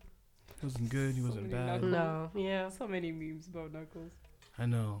 He wasn't good, he wasn't many bad. Knuckles. No, yeah. So many memes about Knuckles. I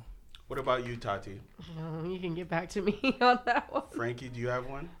know. What about you, Tati? You can get back to me on that one. Frankie, do you have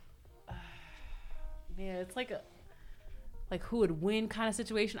one? Yeah, it's like who would win kind of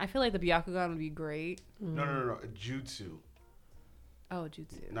situation. I feel like the Byakugan would be great. No. Jutsu. Oh,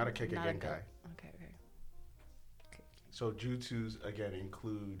 Jutsu. Not a Kekkei Not a Genkai. Okay. So jutsus again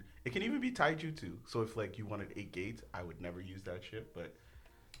include. It can even be taijutsu. So if like you wanted 8 gates, I would never use that shit. But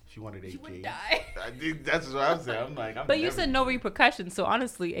if you wanted 8 You would gates, die. I think that's what I'm saying. I'm like, But you said no repercussions, so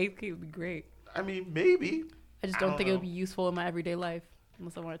honestly, 8K would be great. I mean, maybe. I just I don't don't think it would know. be useful in my everyday life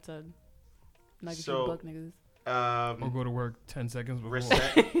unless I wanted to not get So- you book niggas. Or go to work 10 seconds before.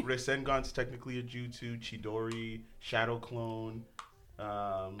 Rasengan's technically a jutsu. Chidori, Shadow Clone.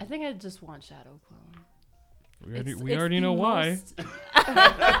 I think I just want Shadow Clone. We already know why. It's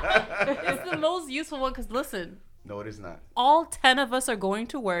the most useful one because listen, No, it is not. all 10 of us are going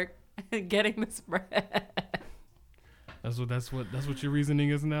to work and getting this bread. That's what your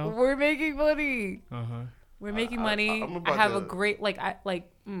reasoning is now. We're making money. Uh-huh. We're making money. I'm I about have to- a great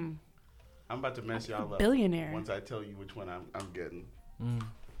I'm about to mess y'all up. billionaire. Once I tell you which one I'm getting. Oh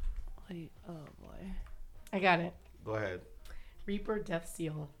boy. I got it. Go ahead. Reaper Death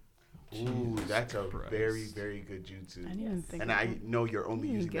Seal. Ooh, that's a Christ. very, very good jutsu. I didn't even think. And of I it. know you're only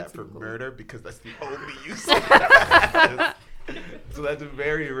didn't using get that for to go. murder because that's the only use. It has. So that's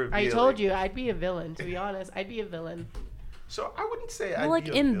very revealing. I told you I'd be a villain. To be honest, I'd be a villain. So I wouldn't say Well, I'd like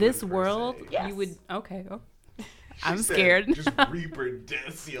be a in villain this per world, se. Yes. you would. Okay. Oh. She I'm said, scared. Just Reaper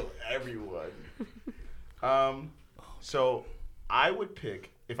Death Seal everyone. So I would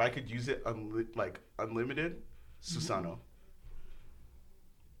pick if I could use it unlimited, Susanoo.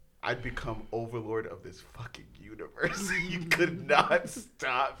 I'd become overlord of this fucking universe. You could not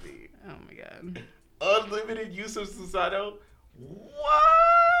stop me. Oh my god. Unlimited use of Susanoo?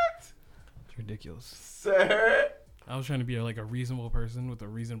 What? It's ridiculous. Sir? I was trying to be like a reasonable person with a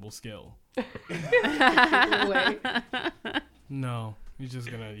reasonable skill. Way. No, he's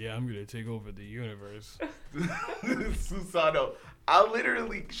just gonna. Yeah, I'm gonna take over the universe. Susanoo. I'll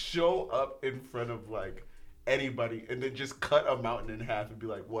literally show up in front of like anybody and then just cut a mountain in half and be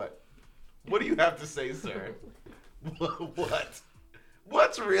like, what? What do you have to say, sir? What?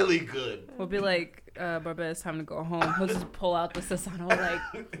 What's really good? We'll be like, Barbara, it's time to go home. He'll just pull out the Susanoo like,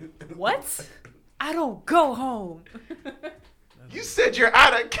 what? I don't go home. You said you're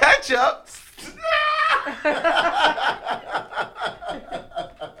out of ketchup.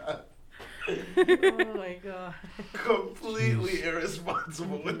 Oh my god. Completely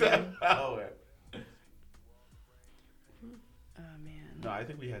irresponsible with that power. Oh man. No, I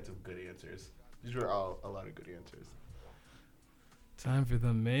think we had some good answers. These were all a lot of good answers. Time for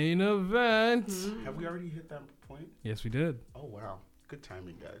the main event. Have we already hit that point? Yes, we did. Oh wow, good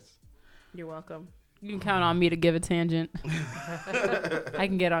timing, guys. You're welcome. You can count on me to give a tangent. I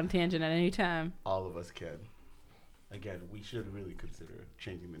can get on tangent at any time. All of us can. Again, we should really consider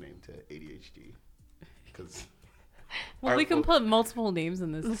changing the name to ADHD because Well, we can put multiple names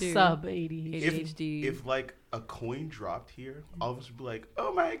in this too. Sub 80. ADHD. if like a coin dropped here, all of us would be like,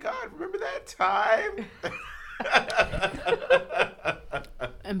 "Oh my god, remember that time?"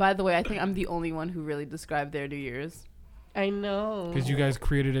 And by the way, I think I'm the only one who really described their New Year's. I know. Because you guys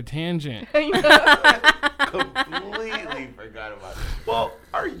created a tangent. Completely forgot about it. Well,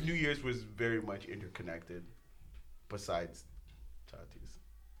 our New Year's was very much interconnected. Besides Tati's.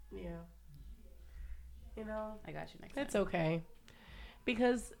 Yeah. You know, I got you next it's time. okay.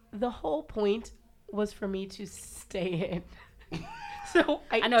 Because the whole point was for me to stay in. So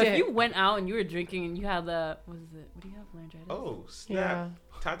I know did. if you went out and you were drinking and you had what do you have, laryngitis? Oh, snap. Yeah.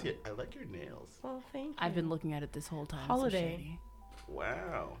 Tati, I like your nails. Well, thank you. I've been looking at it this whole time. Holiday. So shady.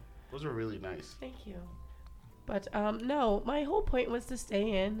 Wow. Those are really nice. Thank you. But no, my whole point was to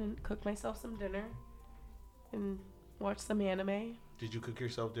stay in and cook myself some dinner and watch some anime. Did you cook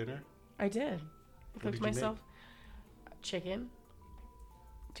yourself dinner? I did. I What cooked did you myself chicken,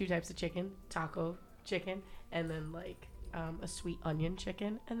 2 types of chicken, taco chicken, and then like a sweet onion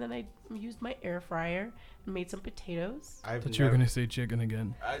chicken, and then I used my air fryer and made some potatoes. I thought you were gonna say chicken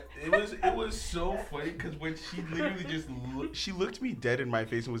again. It was so funny because when she literally just she looked me dead in my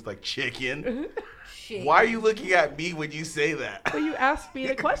face and was like, chicken? Why are you looking at me when you say that? Well, you asked me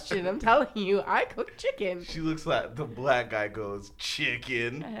the question. I'm telling you, I cook chicken. She looks like the black guy goes,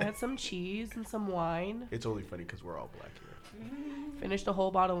 chicken. I had some cheese and some wine. It's only funny because we're all black here. Finished a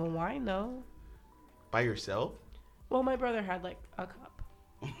whole bottle of wine, though. By yourself? Well, my brother had like a cup.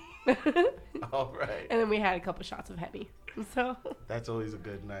 All right. And then we had a couple shots of Henny. So That's always a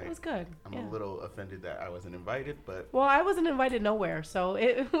good night. it was good. I'm yeah. a little offended that I wasn't invited, but Well, I wasn't invited nowhere, so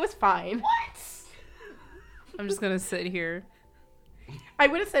it was fine. I'm just gonna sit here. I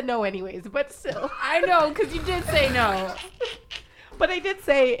would have said no anyways, but still. I know, because you did say no. But I did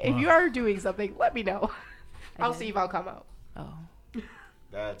say, if Wow. you are doing something, let me know. I'll did. see if I'll come out. Oh.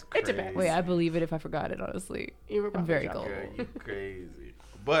 that's It crazy. depends. Wait, I believe it if I forgot it, honestly. You were I'm probably very shocked. cold. Girl, you crazy.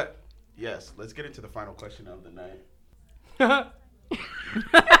 But yes, let's get into the final question of the night.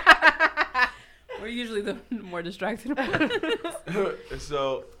 We're usually the more distracted ones.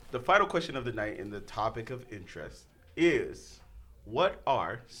 So the final question of the night in the topic of interest is, what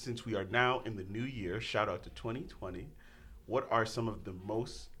are, since we are now in the new year, shout out to 2020, what are some of the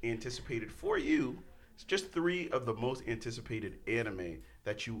most anticipated for you? It's just 3 of the most anticipated anime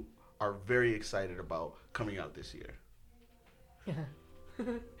that you are very excited about coming out this year.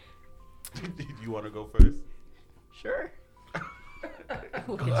 Do you want to go first? Sure.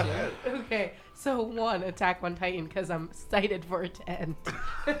 Look Go at you. ahead. Okay, so 1, Attack on Titan, because I'm excited for it to end.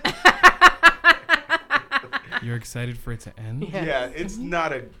 You're excited for it to end? Yeah. Yeah, it's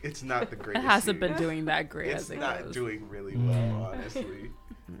not the It greatest. hasn't been series. doing that great It's as it not goes. doing really well, honestly.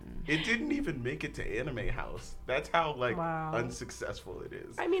 It didn't even make it to Anime House. That's how Wow. unsuccessful it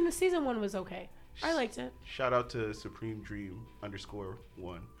is. I mean, the season 1 was okay. I liked it. Shout out to Supreme Dream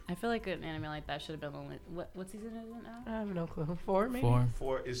 _1. I feel like an anime like that should have been only what season is it now? I have no clue. 4, maybe?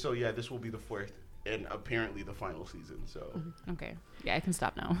 4. So yeah, this will be the 4th and apparently the final season. So Okay, yeah, I can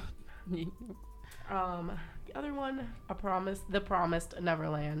stop now. The other one, The Promised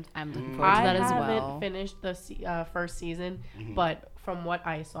Neverland. I'm looking Mm. forward to I that as haven't well. finished the first season, Mhm. but from what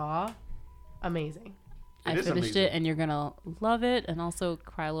I saw, amazing. I It is finished amazing. it, and you're gonna love it, and also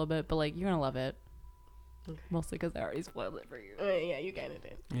cry a little bit, but like you're gonna love it. Okay. Mostly because I already spoiled it for you. Yeah, you kind of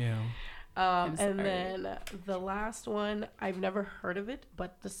did. Yeah. And sorry. then the last one, I've never heard of it,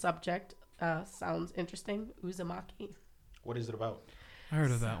 but the subject sounds interesting. Uzumaki. what is it about? I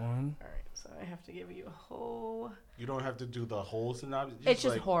heard of that one. All right, so I have to give you a whole. You don't have to do the whole synopsis. It's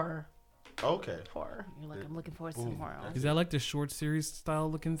just horror. Okay. Horror. You're like, I'm looking forward to some Boom. horror. Is that like the short series style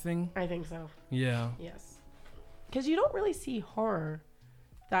looking thing? I think so. Yeah. Yes. Because you don't really see horror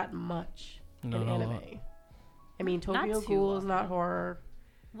that much No, in no, anime. I mean, Not Tokyo too Ghoul is often. not horror.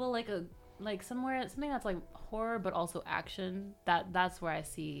 Well, like something that's like horror but also action. That's where I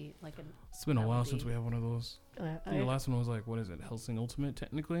see like an. It's been a That would while since be- we have one of those. I think the last one was like, what is it, Hellsing Ultimate,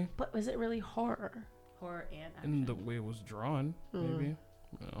 technically? But was it really horror? Horror and action. And the way it was drawn, Mm. maybe.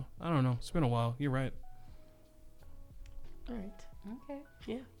 No, I don't know. It's been a while. You're right. All right. Okay.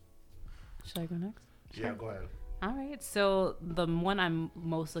 Yeah. Should I go next? Yeah, go ahead. All right. So the one I'm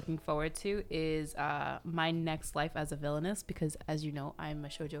most looking forward to is My Next Life as a Villainess, because as you know, I'm a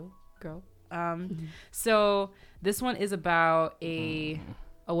shoujo girl. So this one is about a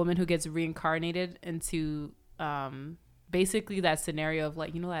woman who gets reincarnated into basically that scenario of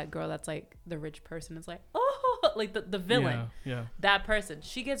like, you know, that girl that's like the rich person is like, oh, like the villain. Yeah. That person,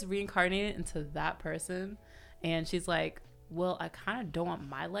 she gets reincarnated into that person, and she's like, well, I kind of don't want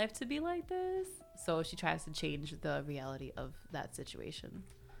my life to be like this, so she tries to change the reality of that situation,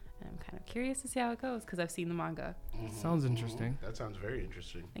 and I'm kind of curious to see how it goes because I've seen the manga. Sounds interesting. That sounds very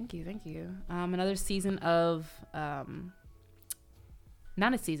interesting. Thank you. Another season of not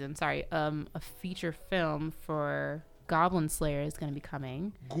a season, sorry, a feature film for Goblin Slayer is going to be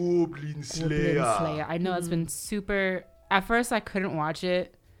coming. Goblin Slayer. Goblin Slayer. I know it's been super. At first, I couldn't watch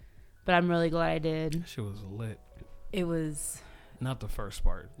it, but I'm really glad I did. Shit was lit. It was. Not the first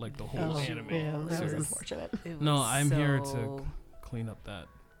part, like the whole anime Yeah, that was series. unfortunate. It No, was I'm here to so- clean up that.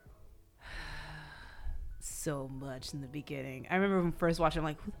 so much in the beginning. I remember when first watching, I'm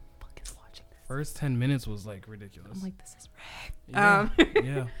like, who the fuck is watching this? First 10 minutes was like ridiculous. I'm like, this is right. yeah.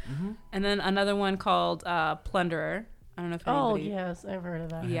 Yeah. Mm-hmm. And then another one called Plunderer. I don't know if Oh, anybody. yes. I've heard of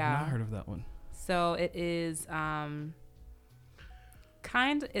that. I Yeah. have not heard of that one. So it is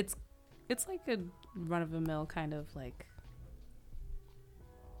it's like a run of the mill kind of like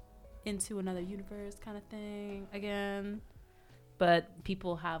into another universe kind of thing again. But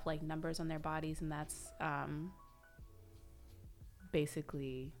people have like numbers on their bodies, and that's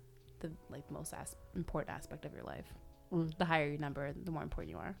basically the like most important aspect of your life. Mm. The higher your number, the more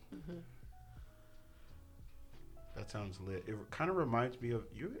important you are. Mm-hmm. That sounds lit. It kind of reminds me of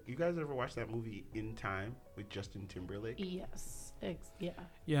you. You guys ever watch that movie In Time with Justin Timberlake? Yes. Yeah.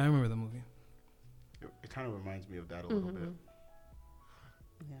 Yeah, I remember the movie. It kind of reminds me of that a little Mm-hmm. bit.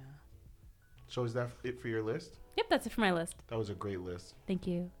 Yeah. So is that it for your list? Yep, that's it for my list. That was a great list. Thank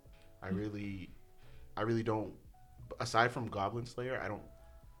you. I really don't. Aside from Goblin Slayer, I don't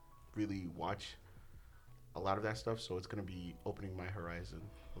really watch a lot of that stuff. So it's gonna be opening my horizon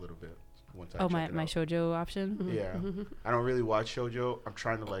a little bit once I Oh, check my it out. shoujo option. Yeah, I don't really watch shoujo. I'm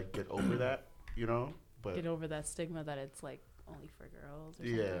trying to like get over that, you know. But Get over that stigma that it's like only for girls. Or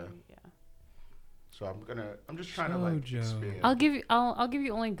Yeah. something. Yeah. so I'm just trying to like Shoujo. expand. I'll give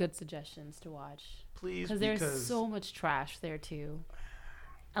you only good suggestions to watch Please, because there's so much trash there too.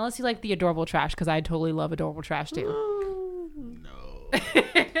 Unless you like the adorable trash, because I totally love adorable trash too. No.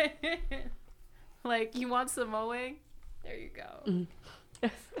 Like you want some moe? There you go.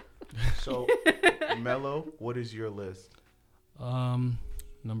 So, Mello, what is your list?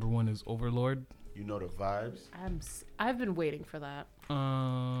 Number 1 is Overlord. You know the vibes. I've been waiting for that.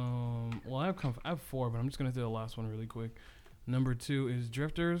 Well, I have 4, but I'm just gonna do the last one really quick. Number 2 is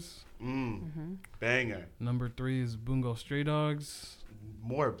Drifters. Banger. Number 3 is Bungo Stray Dogs.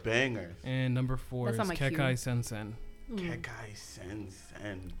 More bangers. And number 4 That's is on my queue. Kekai Sensen. Kekai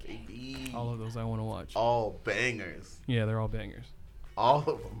Sensen, baby. All of those I want to watch. All bangers. Yeah, they're all bangers, All of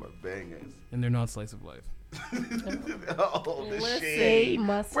them are bangers. and they're not slice of life. Oh, the Listen. shade. They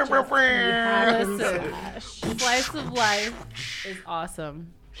must just be hack and Listen. slash. Slice of life is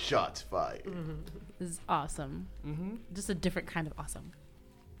awesome. Shots fired. Is awesome. Mm-hmm. Just a different kind of awesome.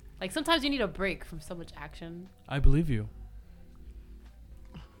 Like sometimes you need a break from so much action. I believe you.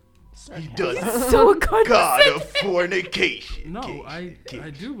 He does. So good. God of fornication. No, I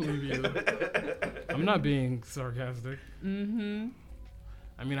do believe you. I'm not being sarcastic. Mm-hmm.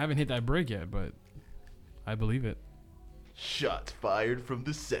 I mean, I haven't hit that break yet, but I believe it. Shots fired from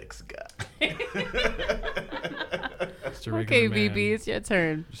the sex guy. Just a regular Okay, man. BB, it's your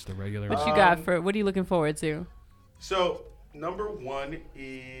turn. Just a regular What man. you got for? What are you looking forward to? So, number 1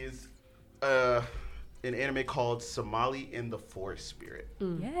 is an anime called Somali and the Forest Spirit.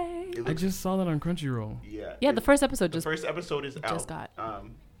 Yay! It I looks, just saw that on Crunchyroll. yeah, The first episode the just first episode is out. just got.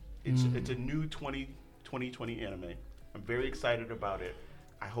 It's a new 2020 anime. I'm very excited about it.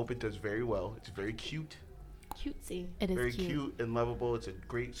 I hope it does very well. It's very cute. Cutesy. It is Very cute and lovable. It's a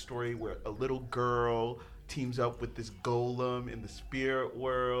great story where a little girl teams up with this golem in the spirit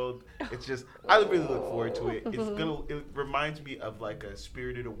world. It's just, I really look forward to it. It reminds me of like a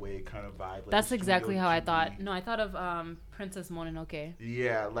Spirited Away kind of vibe. Like That's a exactly Studio how I Ghibli. thought. No, I thought of Princess Mononoke.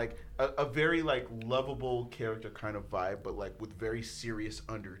 Yeah, like a very like lovable character kind of vibe, but like with very serious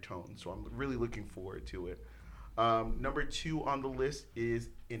undertones. So I'm really looking forward to it. Number 2 on the list is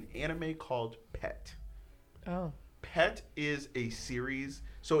an anime called Pet. Oh. Pet is a series,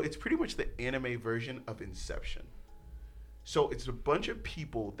 so it's pretty much the anime version of Inception. So it's a bunch of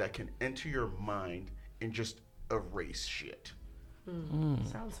people that can enter your mind and just erase shit.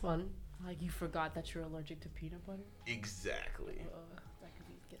 Sounds fun. Like you forgot that you're allergic to peanut butter. Exactly. That could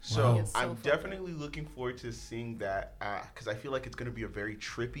be So It's so I'm fucked definitely looking forward to seeing that because I feel like it's going to be a very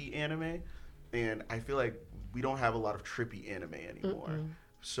trippy anime, and I feel like we don't have a lot of trippy anime anymore.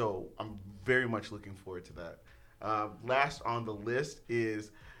 So I'm very much looking forward to that. Last on the list is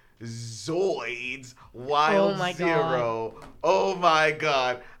Zoids Wild Oh my Zero. Oh my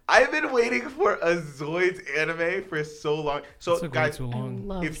god. I've been waiting for a Zoids anime for so long. So Took way guys, too long.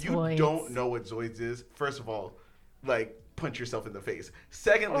 Love if you Zoids. don't know what Zoids is, first of all, like punch yourself in the face.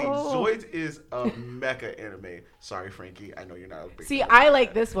 Secondly, Oh. Zoids is a mecha anime. Sorry, Frankie. I know you're not a big See, fan. I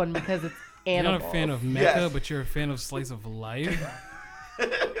like this one because it's You're animals. not a fan of mecha, Yes. but you're a fan of slice of life.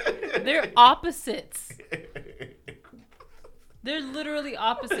 They're opposites. They're literally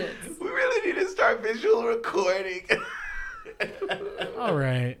opposites. We really need to start visual recording. All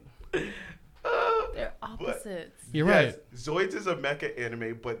right. They're opposites. You're Yes, right. Zoids is a mecha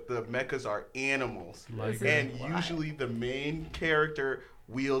anime, but the mechas are animals. Liger. And usually the main character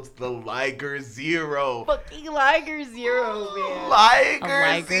wields the Liger Zero. Fucking Liger Zero, man. Liger,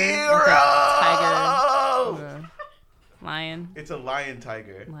 liger? Zero! Like a tiger. Lion. It's a lion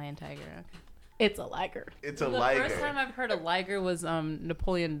tiger. Lion tiger. Okay. It's a Liger. It's a The liger. first time I've heard a liger was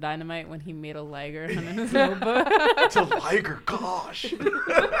Napoleon Dynamite when he made a liger on his notebook. It's a liger, gosh.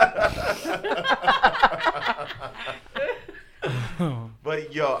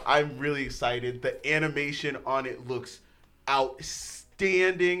 But yo, I'm really excited. The animation on it looks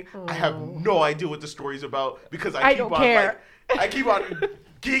outstanding. I have no idea what the story's about because I keep don't on care. like I keep on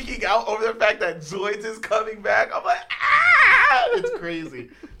geeking out over the fact that Zoids is coming back. I'm like, it's crazy.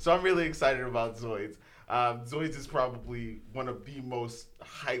 So I'm really excited about Zoids. Zoids is probably one of the most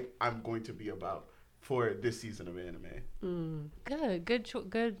hype I'm going to be about for this season of anime.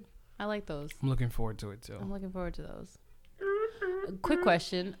 Good. I like those. I'm looking forward to it too. I'm looking forward to those. Quick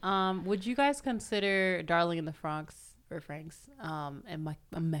question. Would you guys consider Darling in the Franxx a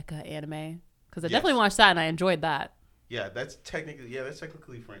mecha anime? Because I definitely watched that and I enjoyed that. Yeah, that's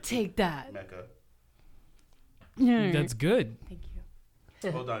technically French. Take that. Mecha. That's good. Thank you.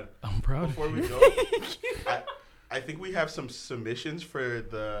 Hold on. I'm proud. Before we go, I think we have some submissions for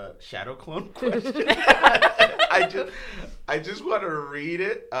the Shadow Clone question. I just want to read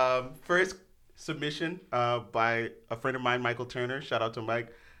it. First submission by a friend of mine, Michael Turner. Shout out to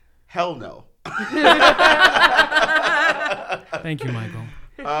Mike. Hell no. Thank you, Michael.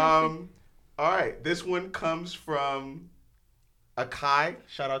 All right. This one comes from Akai.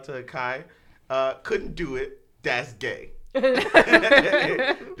 Shout out to Akai. Couldn't do it. That's gay.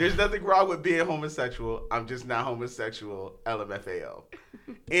 There's nothing wrong with being homosexual. I'm just not homosexual. LMFAO.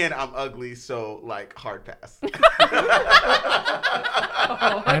 And I'm ugly, so like hard pass.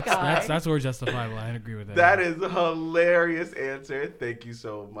 That's more justifiable. I agree with that. That is a hilarious answer. Thank you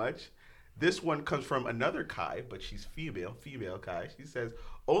so much. This one comes from another Kai, but she's female Kai. She says,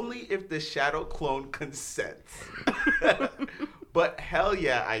 only if the shadow clone consents. But hell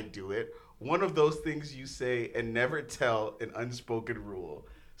yeah, I do it. One of those things you say and never tell, an unspoken rule.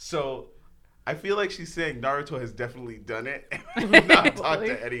 So I feel like she's saying Naruto has definitely done it and not talked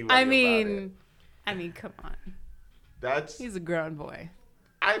to anyone I about mean, it. Come on. He's a grown boy.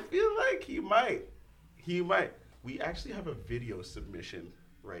 I feel like he might. We actually have a video submission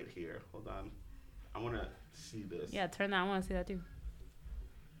right here. Hold on. I want to see this. Yeah, turn that. I want to see that too.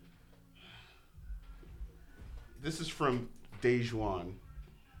 This is from Dejuan.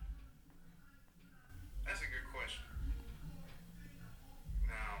 That's a good question.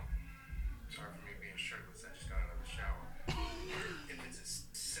 Now, sorry for me being shirtless. I just got out of the shower. If it's a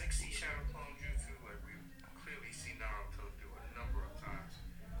sexy shadow clone jutsu, like we've clearly seen Naruto do a number of times,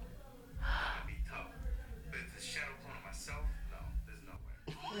 that'd be tough. But if it's a shadow clone of myself, no, there's no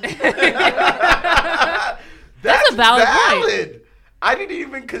way. That's a valid point. I didn't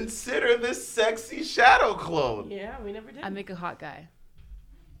even consider this sexy shadow clone. Yeah, we never did. I'd make a hot guy.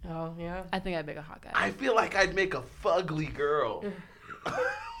 Oh, yeah. I think I'd make a hot guy. I feel like I'd make a fugly girl.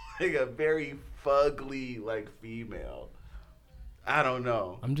 Like a very fugly, like, female. I don't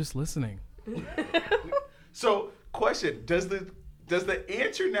know. I'm just listening. So, question, does the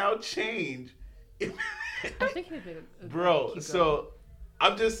answer now change? I think he'd make a Bro, cute so girl.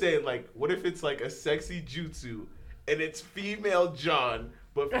 I'm just saying, like, what if it's like a sexy jutsu and it's female John,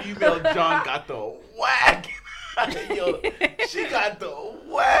 but female John got the wagon? Yo, she got the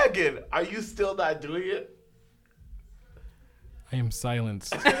wagon. Are you still not doing it? I am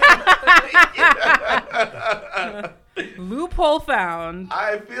silenced. Loophole found.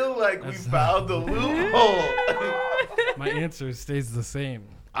 I feel like we found the loophole. My answer stays the same.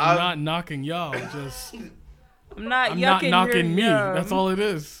 I'm not knocking y'all. Just I'm not I'm not knocking me. yum. That's all it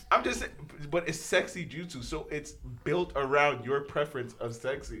is. I'm just saying, but it's sexy jutsu, so it's built around your preference of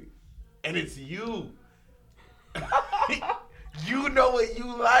sexy, and it's you. You know what you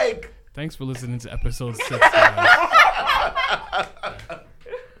like. Thanks for listening to episode 6, guys.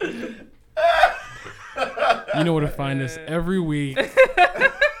 You know where to find us every week.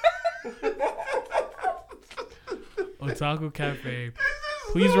 Otaku Cafe.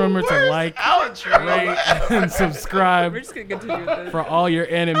 Please remember to like, rate, and subscribe We're just gonna continue with this. for all your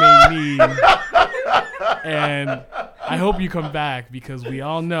anime needs. And I hope you come back because we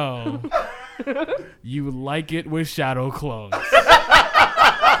all know you like it with shadow clones.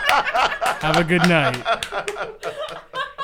 Have a good night.